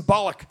 it's a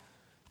symbolic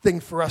thing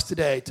for us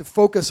today to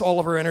focus all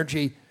of our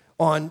energy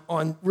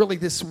on really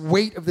this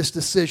weight of this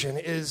decision.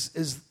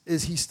 Is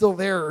he still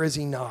there or is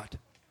he not?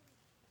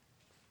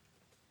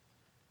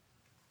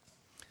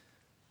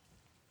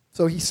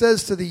 So he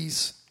says to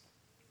these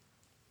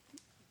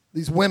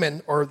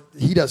women, or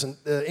he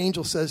doesn't, the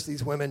angel says to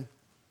these women,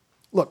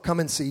 look,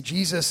 come and see.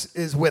 Jesus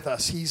is with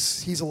us.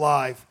 He's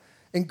alive.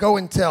 And go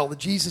and tell that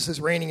Jesus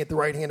is reigning at the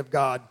right hand of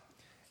God.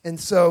 And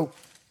so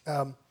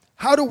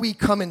how do we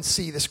come and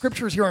see? The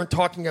scriptures here aren't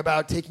talking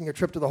about taking a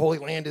trip to the Holy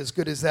Land, as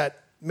good as that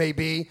may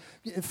be.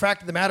 In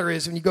fact, the matter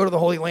is, when you go to the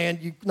Holy Land,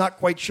 you're not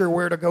quite sure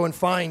where to go and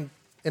find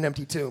an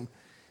empty tomb.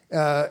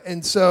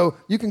 And so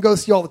you can go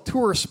see all the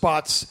tourist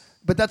spots,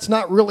 but that's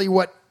not really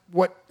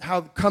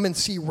how come and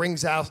see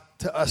rings out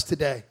to us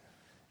today.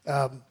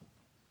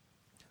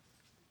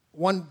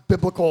 One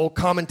biblical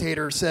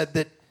commentator said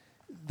that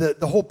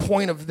the whole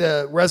point of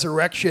the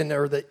resurrection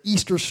or the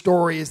Easter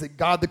story is that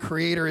God the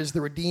Creator is the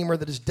Redeemer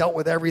that has dealt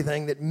with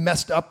everything that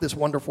messed up this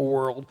wonderful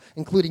world,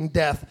 including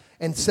death,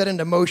 and set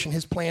into motion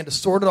his plan to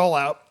sort it all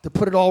out, to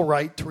put it all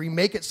right, to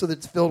remake it so that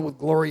it's filled with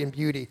glory and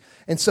beauty.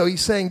 And so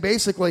he's saying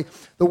basically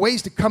the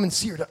ways to come and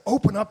see are to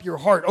open up your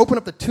heart, open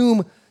up the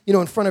tomb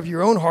in front of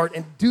your own heart,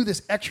 and do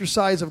this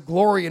exercise of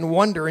glory and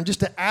wonder, and just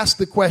to ask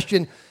the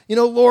question,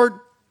 Lord,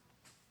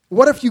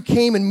 what if you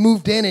came and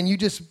moved in and you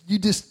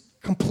just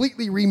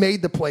completely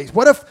remade the place?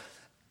 What if,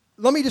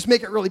 let me just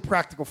make it really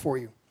practical for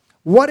you.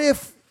 What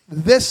if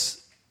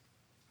this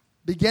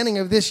beginning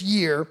of this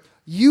year,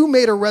 you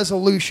made a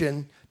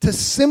resolution to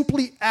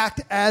simply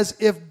act as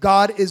if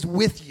God is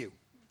with you,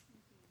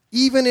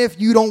 even if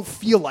you don't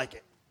feel like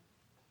it?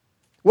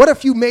 What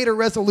if you made a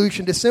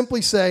resolution to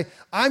simply say,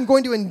 I'm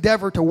going to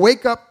endeavor to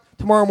wake up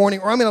tomorrow morning,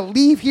 or I'm going to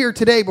leave here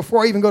today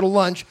before I even go to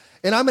lunch,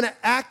 and I'm going to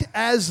act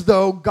as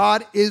though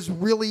God is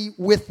really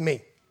with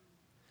me?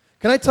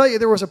 Can I tell you,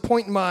 there was a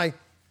point in my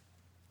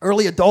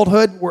early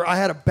adulthood where I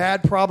had a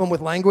bad problem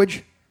with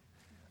language.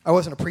 I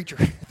wasn't a preacher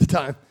at the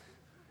time.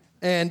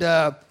 And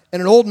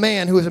an old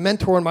man who was a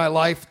mentor in my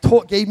life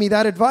gave me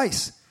that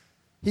advice.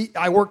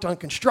 I worked on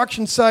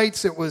construction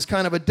sites. It was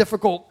kind of a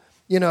difficult,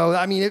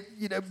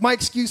 my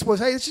excuse was,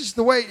 hey, it's just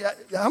the way.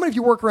 How many of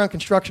you work around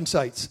construction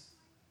sites?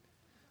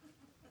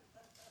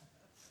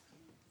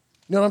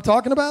 You know what I'm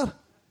talking about?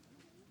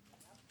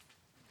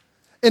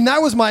 And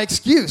that was my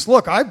excuse.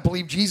 Look, I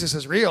believe Jesus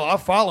is real. I'll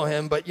follow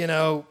him, but,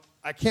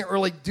 I can't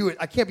really do it.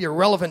 I can't be a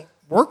relevant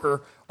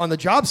worker on the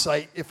job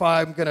site if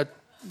I'm going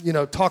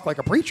to, talk like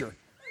a preacher.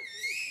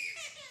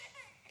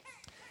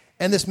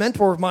 And this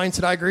mentor of mine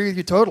said, I agree with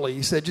you totally.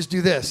 He said, just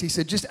do this. He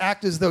said, just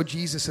act as though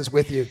Jesus is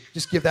with you.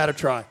 Just give that a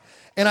try.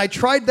 And I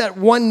tried that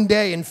one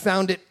day and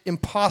found it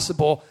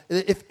impossible.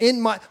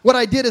 What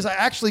I did is I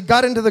actually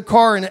got into the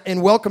car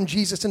and welcomed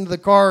Jesus into the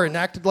car and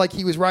acted like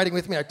he was riding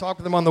with me. I talked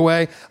with him on the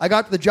way. I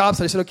got to the job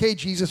site. I said, okay,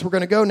 Jesus, we're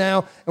going to go now,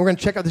 and we're going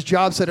to check out this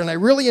job site. And I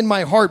really, in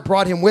my heart,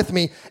 brought him with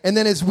me. And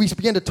then as we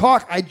began to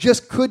talk, I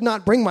just could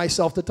not bring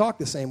myself to talk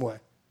the same way.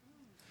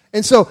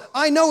 And so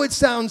I know it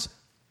sounds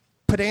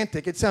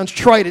pedantic. It sounds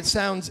trite. It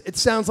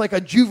sounds like a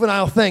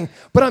juvenile thing.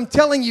 But I'm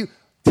telling you,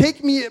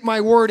 take me at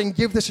my word and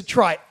give this a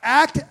try.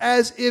 Act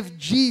as if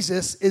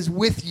Jesus is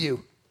with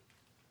you,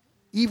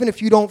 even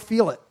if you don't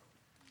feel it,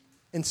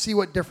 and see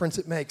what difference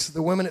it makes.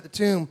 The women at the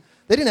tomb,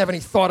 they didn't have any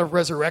thought of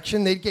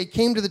resurrection. They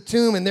came to the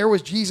tomb, and there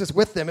was Jesus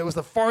with them. It was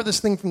the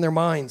farthest thing from their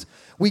minds.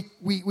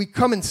 We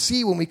come and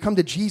see when we come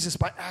to Jesus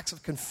by acts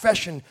of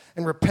confession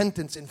and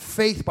repentance and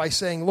faith by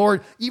saying,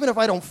 Lord, even if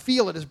I don't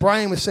feel it, as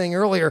Brian was saying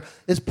earlier,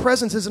 his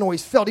presence isn't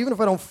always felt. Even if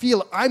I don't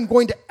feel it, I'm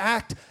going to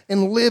act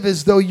and live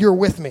as though you're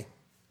with me.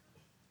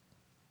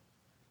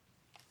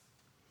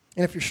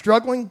 And if you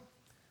struggle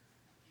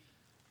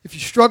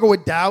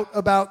with doubt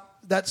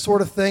about that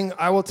sort of thing,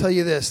 I will tell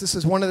you this. This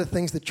is one of the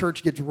things the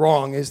church gets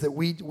wrong, is that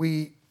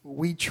we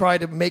try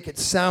to make it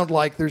sound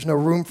like there's no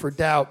room for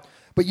doubt.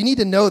 But you need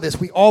to know this.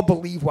 We all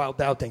believe while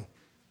doubting,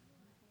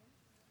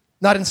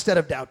 not instead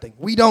of doubting.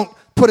 We don't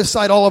put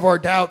aside all of our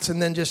doubts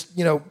and then just,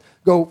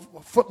 go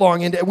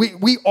footlong into it.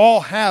 We all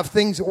have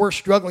things that we're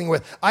struggling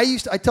with. I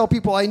tell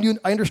people I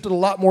understood a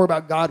lot more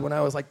about God when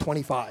I was like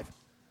 25.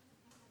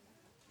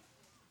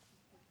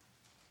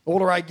 The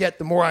older I get,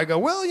 the more I go,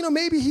 well,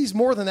 maybe he's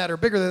more than that or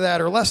bigger than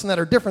that or less than that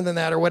or different than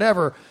that or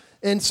whatever.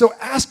 And so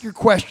ask your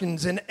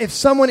questions. And if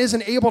someone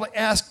isn't able to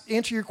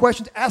answer your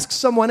questions, ask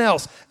someone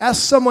else.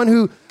 Ask someone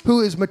who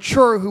is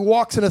mature, who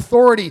walks in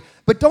authority.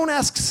 But don't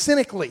ask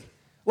cynically,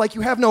 like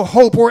you have no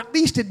hope, or at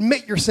least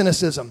admit your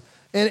cynicism.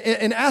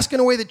 And ask in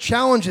a way that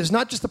challenges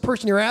not just the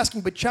person you're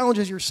asking, but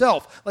challenges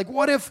yourself. Like,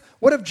 what if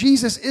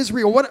Jesus is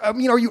real?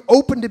 Are you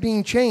open to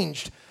being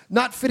changed?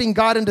 Not fitting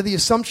God into the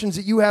assumptions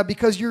that you have,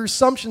 because your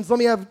assumptions,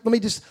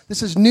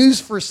 this is news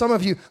for some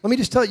of you. Let me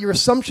just tell you, your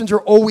assumptions are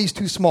always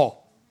too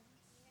small.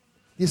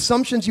 The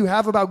assumptions you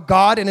have about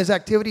God and his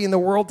activity in the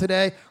world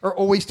today are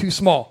always too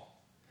small.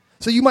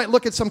 So you might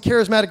look at some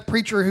charismatic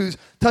preacher who's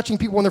touching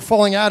people when they're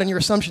falling out, and your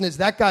assumption is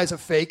that guy's a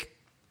fake.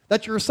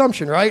 That's your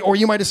assumption, right? Or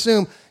you might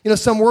assume,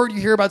 some word you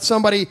hear about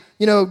somebody,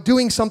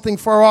 doing something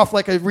far off,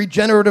 like a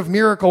regenerative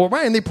miracle.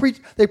 Right? And they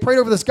prayed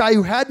over this guy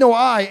who had no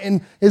eye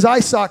in his eye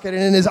socket,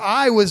 and his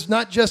eye was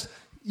not just,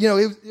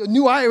 a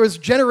new eye was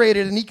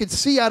generated, and he could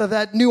see out of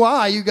that new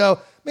eye. You go,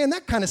 man,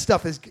 that kind of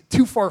stuff is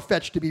too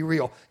far-fetched to be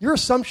real. Your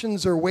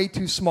assumptions are way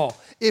too small.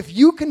 If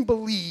you can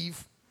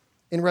believe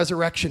in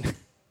resurrection,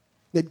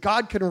 that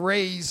God can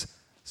raise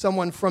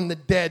someone from the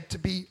dead to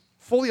be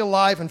fully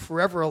alive and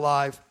forever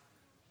alive,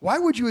 why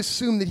would you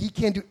assume that he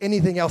can't do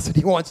anything else that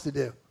he wants to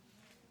do?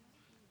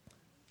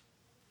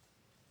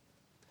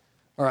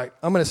 All right,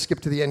 I'm going to skip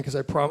to the end because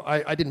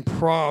I didn't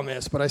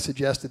promise, but I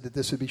suggested that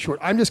this would be short.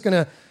 I'm just going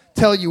to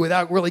tell you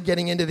without really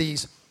getting into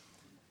these.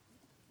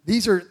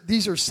 These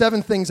are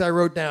 7 things I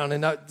wrote down,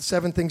 and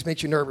 7 things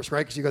makes you nervous,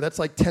 right? Because you go, that's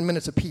like 10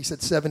 minutes apiece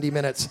at 70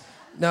 minutes.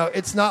 No,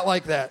 it's not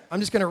like that. I'm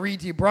just going to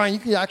read to you. Brian, you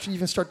can actually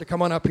even start to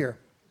come on up here.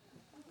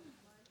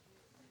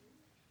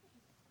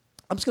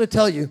 I'm just going to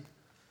tell you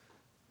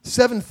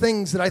 7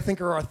 things that I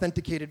think are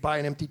authenticated by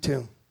an empty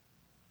tomb.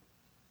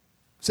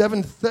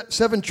 7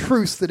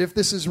 truths that, if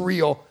this is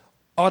real,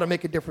 ought to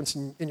make a difference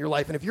in your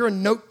life. And if you're a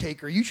note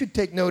taker, you should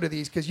take note of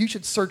these, because you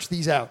should search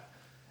these out.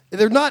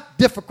 They're not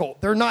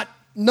difficult.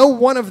 No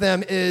one of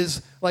them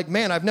is like,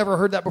 man, I've never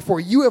heard that before.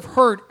 You have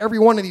heard every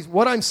one of these.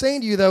 What I'm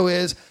saying to you, though,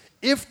 is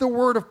if the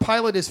word of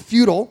Pilate is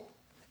futile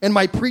and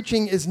my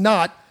preaching is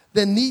not,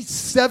 then these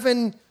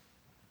 7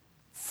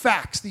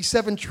 facts, these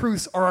 7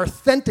 truths are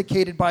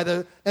authenticated by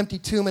the empty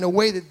tomb in a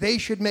way that they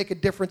should make a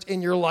difference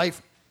in your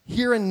life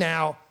here and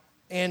now,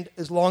 and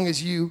as long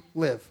as you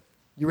live.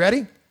 You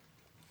ready?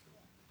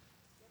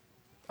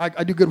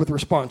 I do good with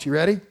response. You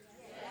ready? Yes.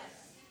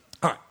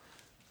 All right.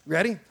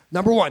 Ready?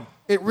 Number 1,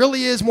 it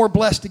really is more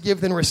blessed to give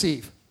than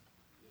receive.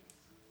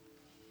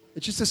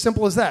 It's just as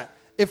simple as that.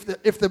 If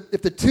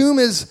the tomb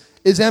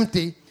is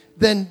empty,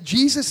 then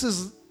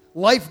Jesus'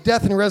 life,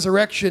 death, and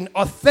resurrection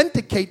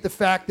authenticate the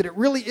fact that it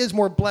really is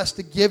more blessed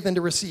to give than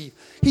to receive.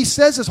 He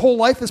says his whole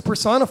life is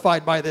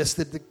personified by this,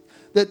 that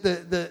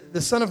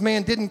the Son of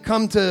Man didn't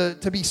come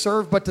to be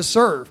served, but to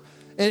serve.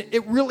 And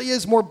it really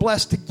is more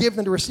blessed to give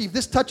than to receive.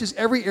 This touches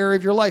every area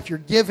of your life: your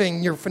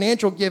giving, your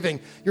financial giving,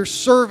 your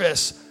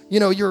service,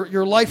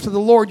 your life to the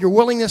Lord, your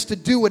willingness to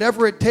do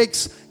whatever it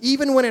takes,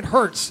 even when it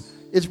hurts,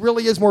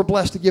 really is more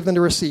blessed to give than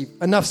to receive.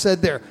 Enough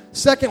said there.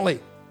 Secondly,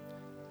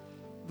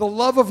 the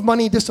love of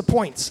money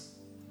disappoints.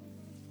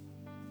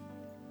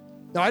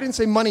 Now, I didn't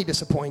say money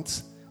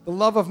disappoints. The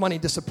love of money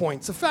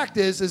disappoints. The fact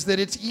is that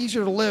it's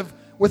easier to live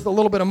with a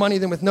little bit of money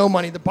than with no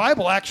money. The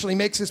Bible actually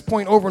makes this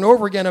point over and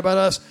over again about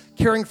us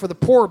caring for the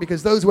poor,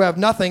 because those who have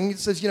nothing, it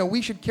says,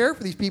 we should care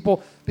for these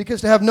people,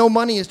 because to have no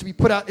money is to be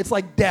put out, it's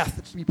like death.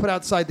 It's to be put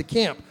outside the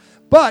camp.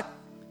 But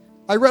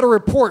I read a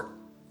report.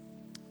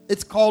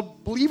 It's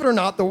called, believe it or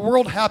not, the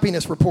World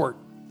Happiness Report.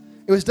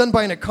 It was done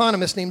by an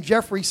economist named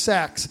Jeffrey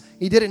Sachs.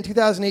 He did it in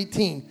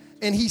 2018.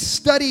 And he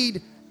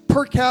studied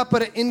per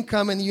capita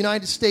income in the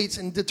United States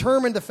and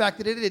determined the fact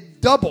that it had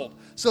doubled.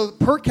 So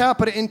per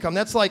capita income,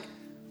 that's like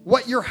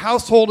what your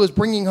household is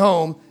bringing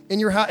home in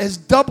your house, has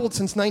doubled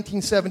since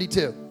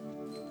 1972.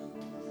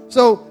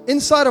 So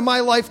inside of my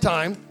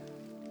lifetime,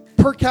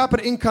 per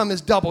capita income has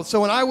doubled.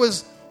 So when I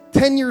was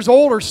 10 years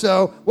old or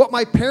so, what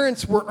my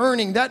parents were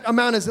earning, that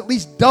amount is at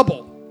least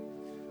doubled.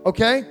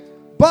 Okay?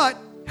 But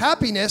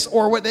happiness,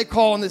 or what they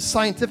call in this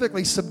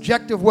scientifically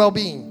subjective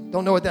well-being,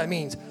 don't know what that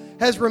means,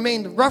 has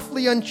remained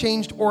roughly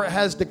unchanged, or it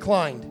has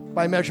declined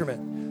by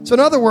measurement. So in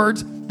other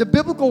words, the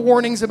biblical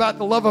warnings about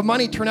the love of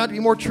money turn out to be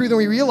more true than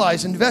we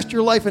realize. Invest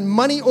your life in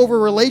money over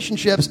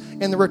relationships,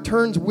 and the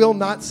returns will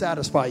not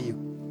satisfy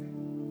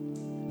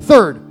you.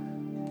 Third,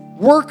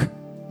 work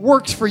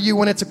works for you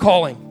when it's a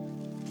calling.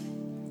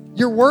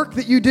 Your work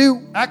that you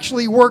do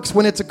actually works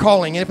when it's a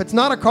calling. And if it's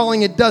not a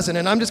calling, it doesn't.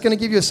 And I'm just going to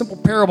give you a simple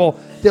parable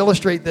to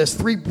illustrate this.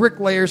 3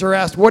 bricklayers are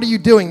asked, what are you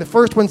doing? The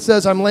first one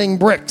says, I'm laying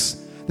bricks.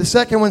 The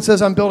second one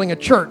says, I'm building a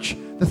church.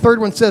 The third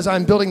one says,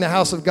 I'm building the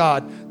house of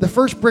God. The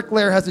first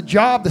bricklayer has a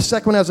job. The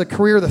second one has a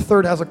career. The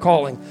third has a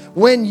calling.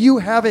 When you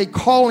have a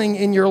calling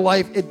in your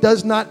life, it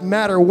does not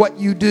matter what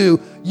you do.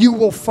 You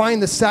will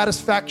find the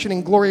satisfaction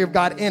and glory of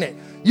God in it.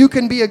 You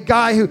can be a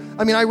guy who,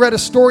 I read a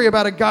story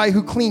about a guy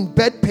who cleaned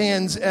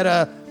bedpans at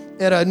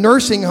a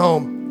nursing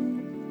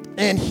home,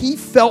 and he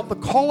felt the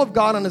call of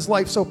God on his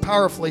life so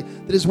powerfully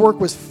that his work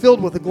was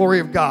filled with the glory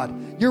of God.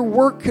 Your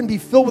work can be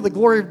filled with the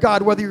glory of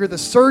God, whether you're the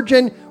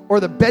surgeon or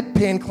the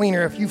bedpan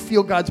cleaner, if you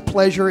feel God's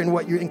pleasure in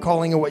what you're in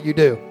calling and what you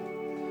do.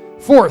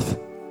 Fourth,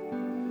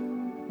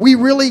 we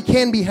really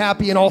can be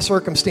happy in all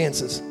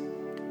circumstances.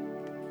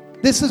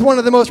 This is one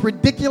of the most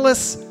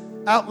ridiculous,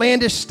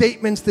 outlandish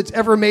statements that's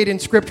ever made in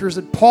scriptures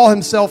that Paul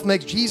himself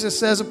makes. Jesus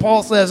says it,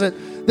 Paul says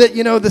it, that,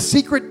 the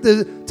secret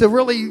to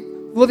really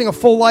living a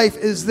full life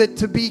is that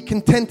to be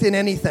content in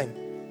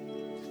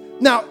anything.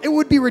 Now, it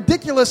would be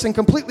ridiculous and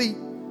completely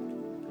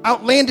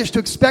outlandish to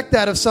expect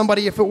that of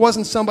somebody if it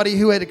wasn't somebody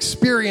who had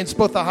experienced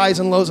both the highs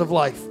and lows of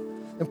life.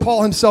 And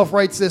Paul himself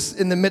writes this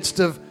in the midst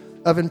of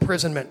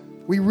imprisonment.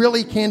 We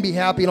really can be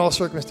happy in all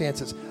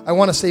circumstances. I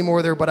want to say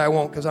more there, but I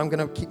won't, because I'm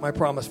going to keep my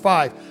promise.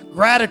 5,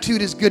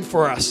 gratitude is good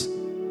for us.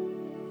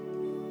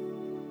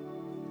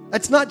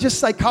 That's not just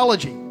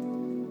psychology.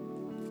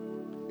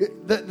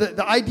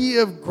 The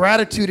idea of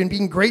gratitude and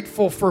being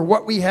grateful for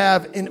what we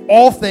have in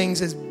all things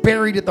is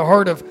buried at the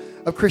heart of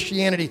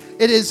Christianity.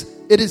 It is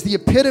the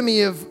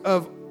epitome of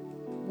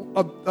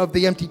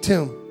the empty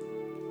tomb.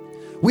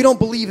 We don't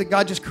believe that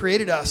God just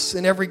created us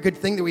and every good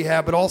thing that we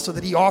have, but also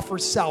that he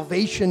offers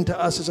salvation to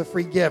us as a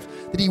free gift,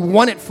 that he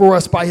won it for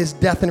us by his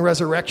death and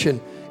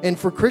resurrection. And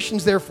for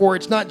Christians, therefore,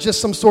 it's not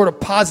just some sort of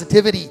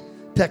positivity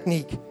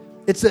technique.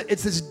 It's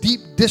this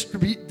deep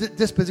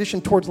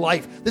disposition towards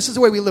life. This is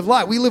the way we live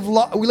life. We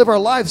live our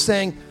lives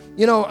saying,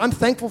 I'm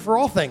thankful for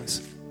all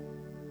things.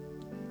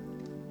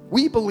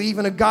 We believe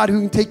in a God who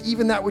can take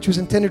even that which was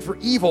intended for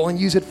evil and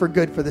use it for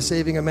good, for the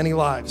saving of many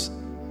lives.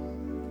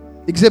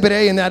 Exhibit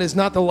A in that is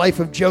not the life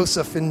of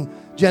Joseph in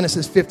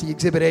Genesis 50.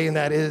 Exhibit A in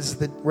that is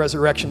the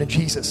resurrection of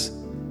Jesus.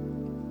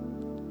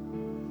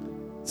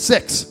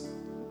 6,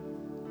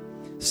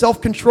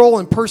 self-control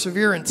and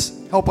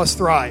perseverance help us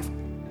thrive.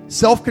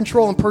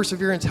 Self-control and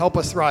perseverance help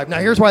us thrive. Now,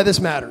 here's why this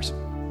matters.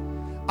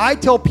 I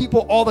tell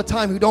people all the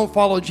time who don't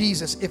follow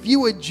Jesus, if you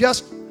would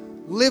just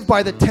live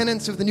by the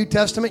tenets of the New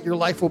Testament, your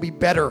life will be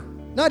better.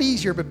 Not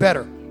easier, but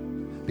better.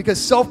 Because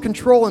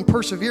self-control and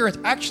perseverance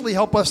actually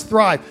help us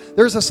thrive.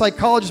 There's a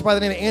psychologist by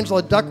the name of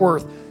Angela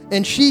Duckworth,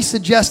 and she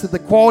suggested the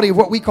quality of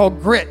what we call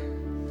grit,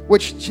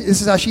 which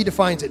this is how she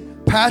defines it.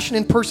 Passion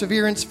and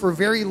perseverance for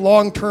very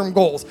long-term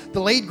goals.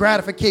 Delayed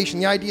gratification,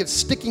 the idea of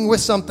sticking with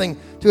something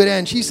to an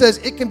end. She says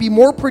it can be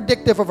more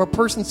predictive of a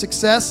person's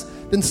success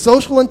than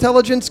social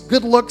intelligence,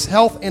 good looks,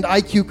 health, and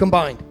IQ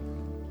combined.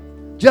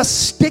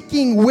 Just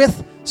sticking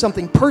with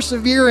something,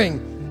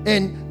 persevering,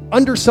 and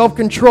under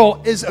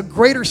self-control is a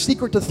greater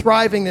secret to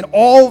thriving than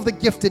all of the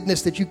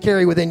giftedness that you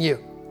carry within you.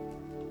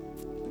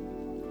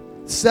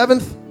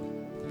 7th,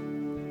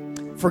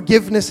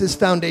 forgiveness is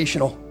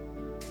foundational.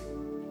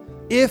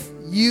 If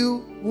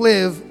you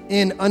live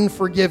in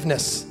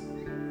unforgiveness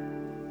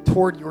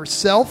toward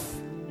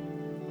yourself,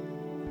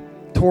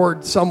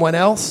 toward someone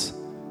else,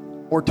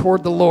 or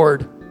toward the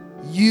Lord,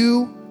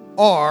 you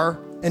are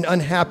an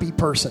unhappy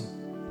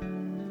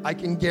person. I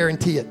can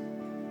guarantee it.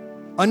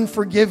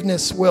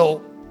 Unforgiveness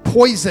will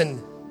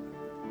poison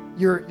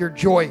your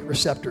joy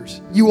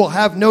receptors. You will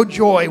have no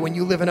joy when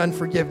you live in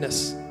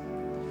unforgiveness.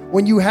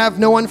 When you have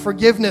no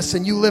unforgiveness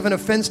and you live in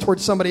offense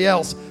towards somebody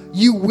else,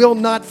 you will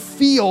not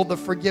feel the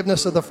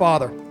forgiveness of the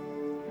Father.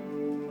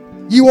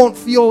 You won't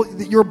feel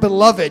that you're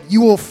beloved. You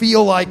will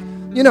feel like,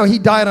 he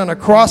died on a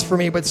cross for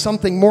me, but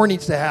something more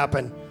needs to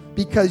happen.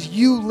 Because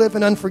you live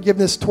in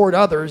unforgiveness toward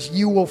others,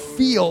 you will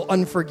feel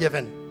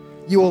unforgiven.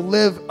 You will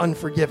live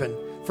unforgiven.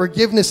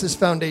 Forgiveness is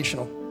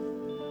foundational.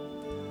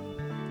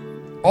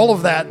 All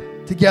of that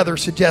together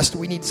suggests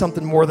we need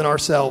something more than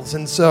ourselves.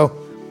 And so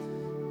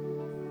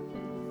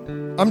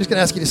I'm just going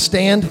to ask you to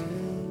stand.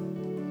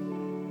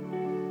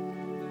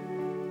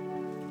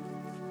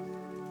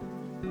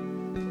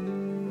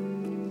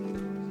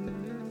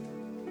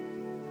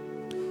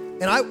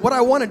 And what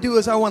I want to do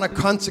is I want to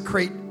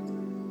consecrate,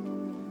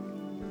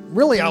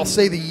 really I'll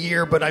say the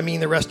year, but I mean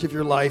the rest of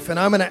your life. And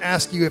I'm going to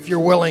ask you, if you're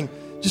willing,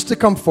 just to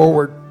come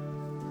forward.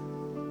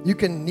 You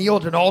can kneel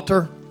at an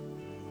altar.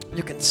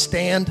 You can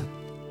stand.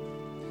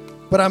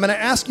 But I'm going to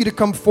ask you to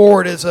come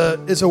forward as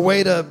a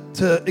way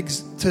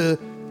to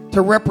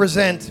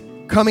represent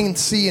coming and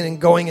seeing and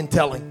going and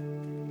telling.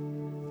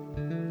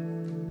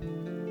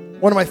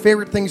 One of my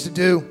favorite things to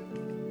do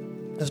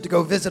is to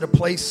go visit a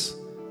place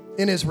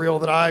in Israel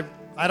that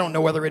I don't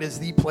know whether it is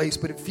the place,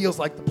 but it feels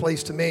like the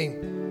place to me.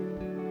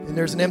 And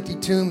there's an empty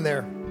tomb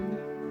there.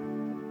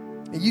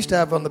 It used to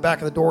have on the back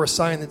of the door a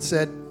sign that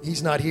said,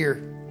 "He's not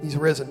here, he's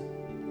risen."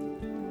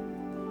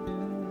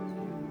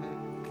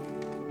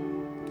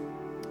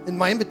 And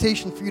my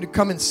invitation for you to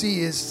come and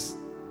see is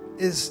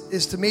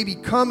to maybe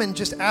come and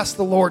just ask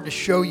the Lord to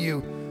show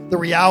you the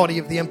reality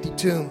of the empty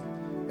tomb.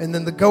 And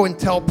then the go and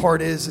tell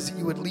part is that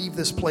you would leave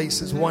this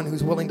place as one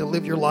who's willing to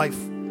live your life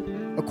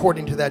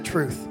according to that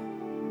truth.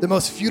 The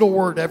most futile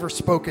word ever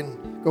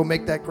spoken, go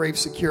make that grave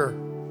secure.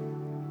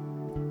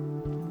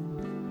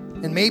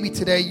 And maybe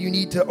today you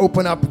need to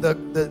open up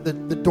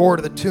the door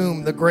to the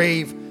tomb, the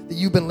grave that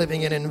you've been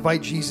living in, and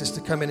invite Jesus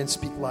to come in and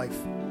speak life.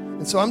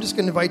 And so I'm just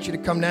going to invite you to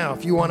come now.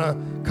 If you want to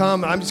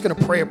come, I'm just going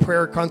to pray a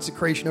prayer of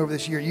consecration over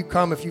this year. You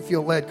come if you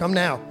feel led. Come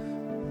now.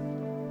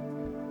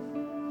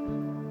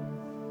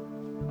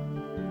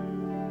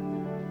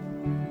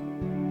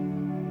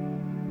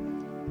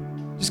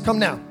 Just come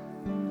now.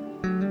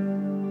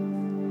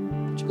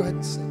 Would you go ahead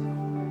and sing?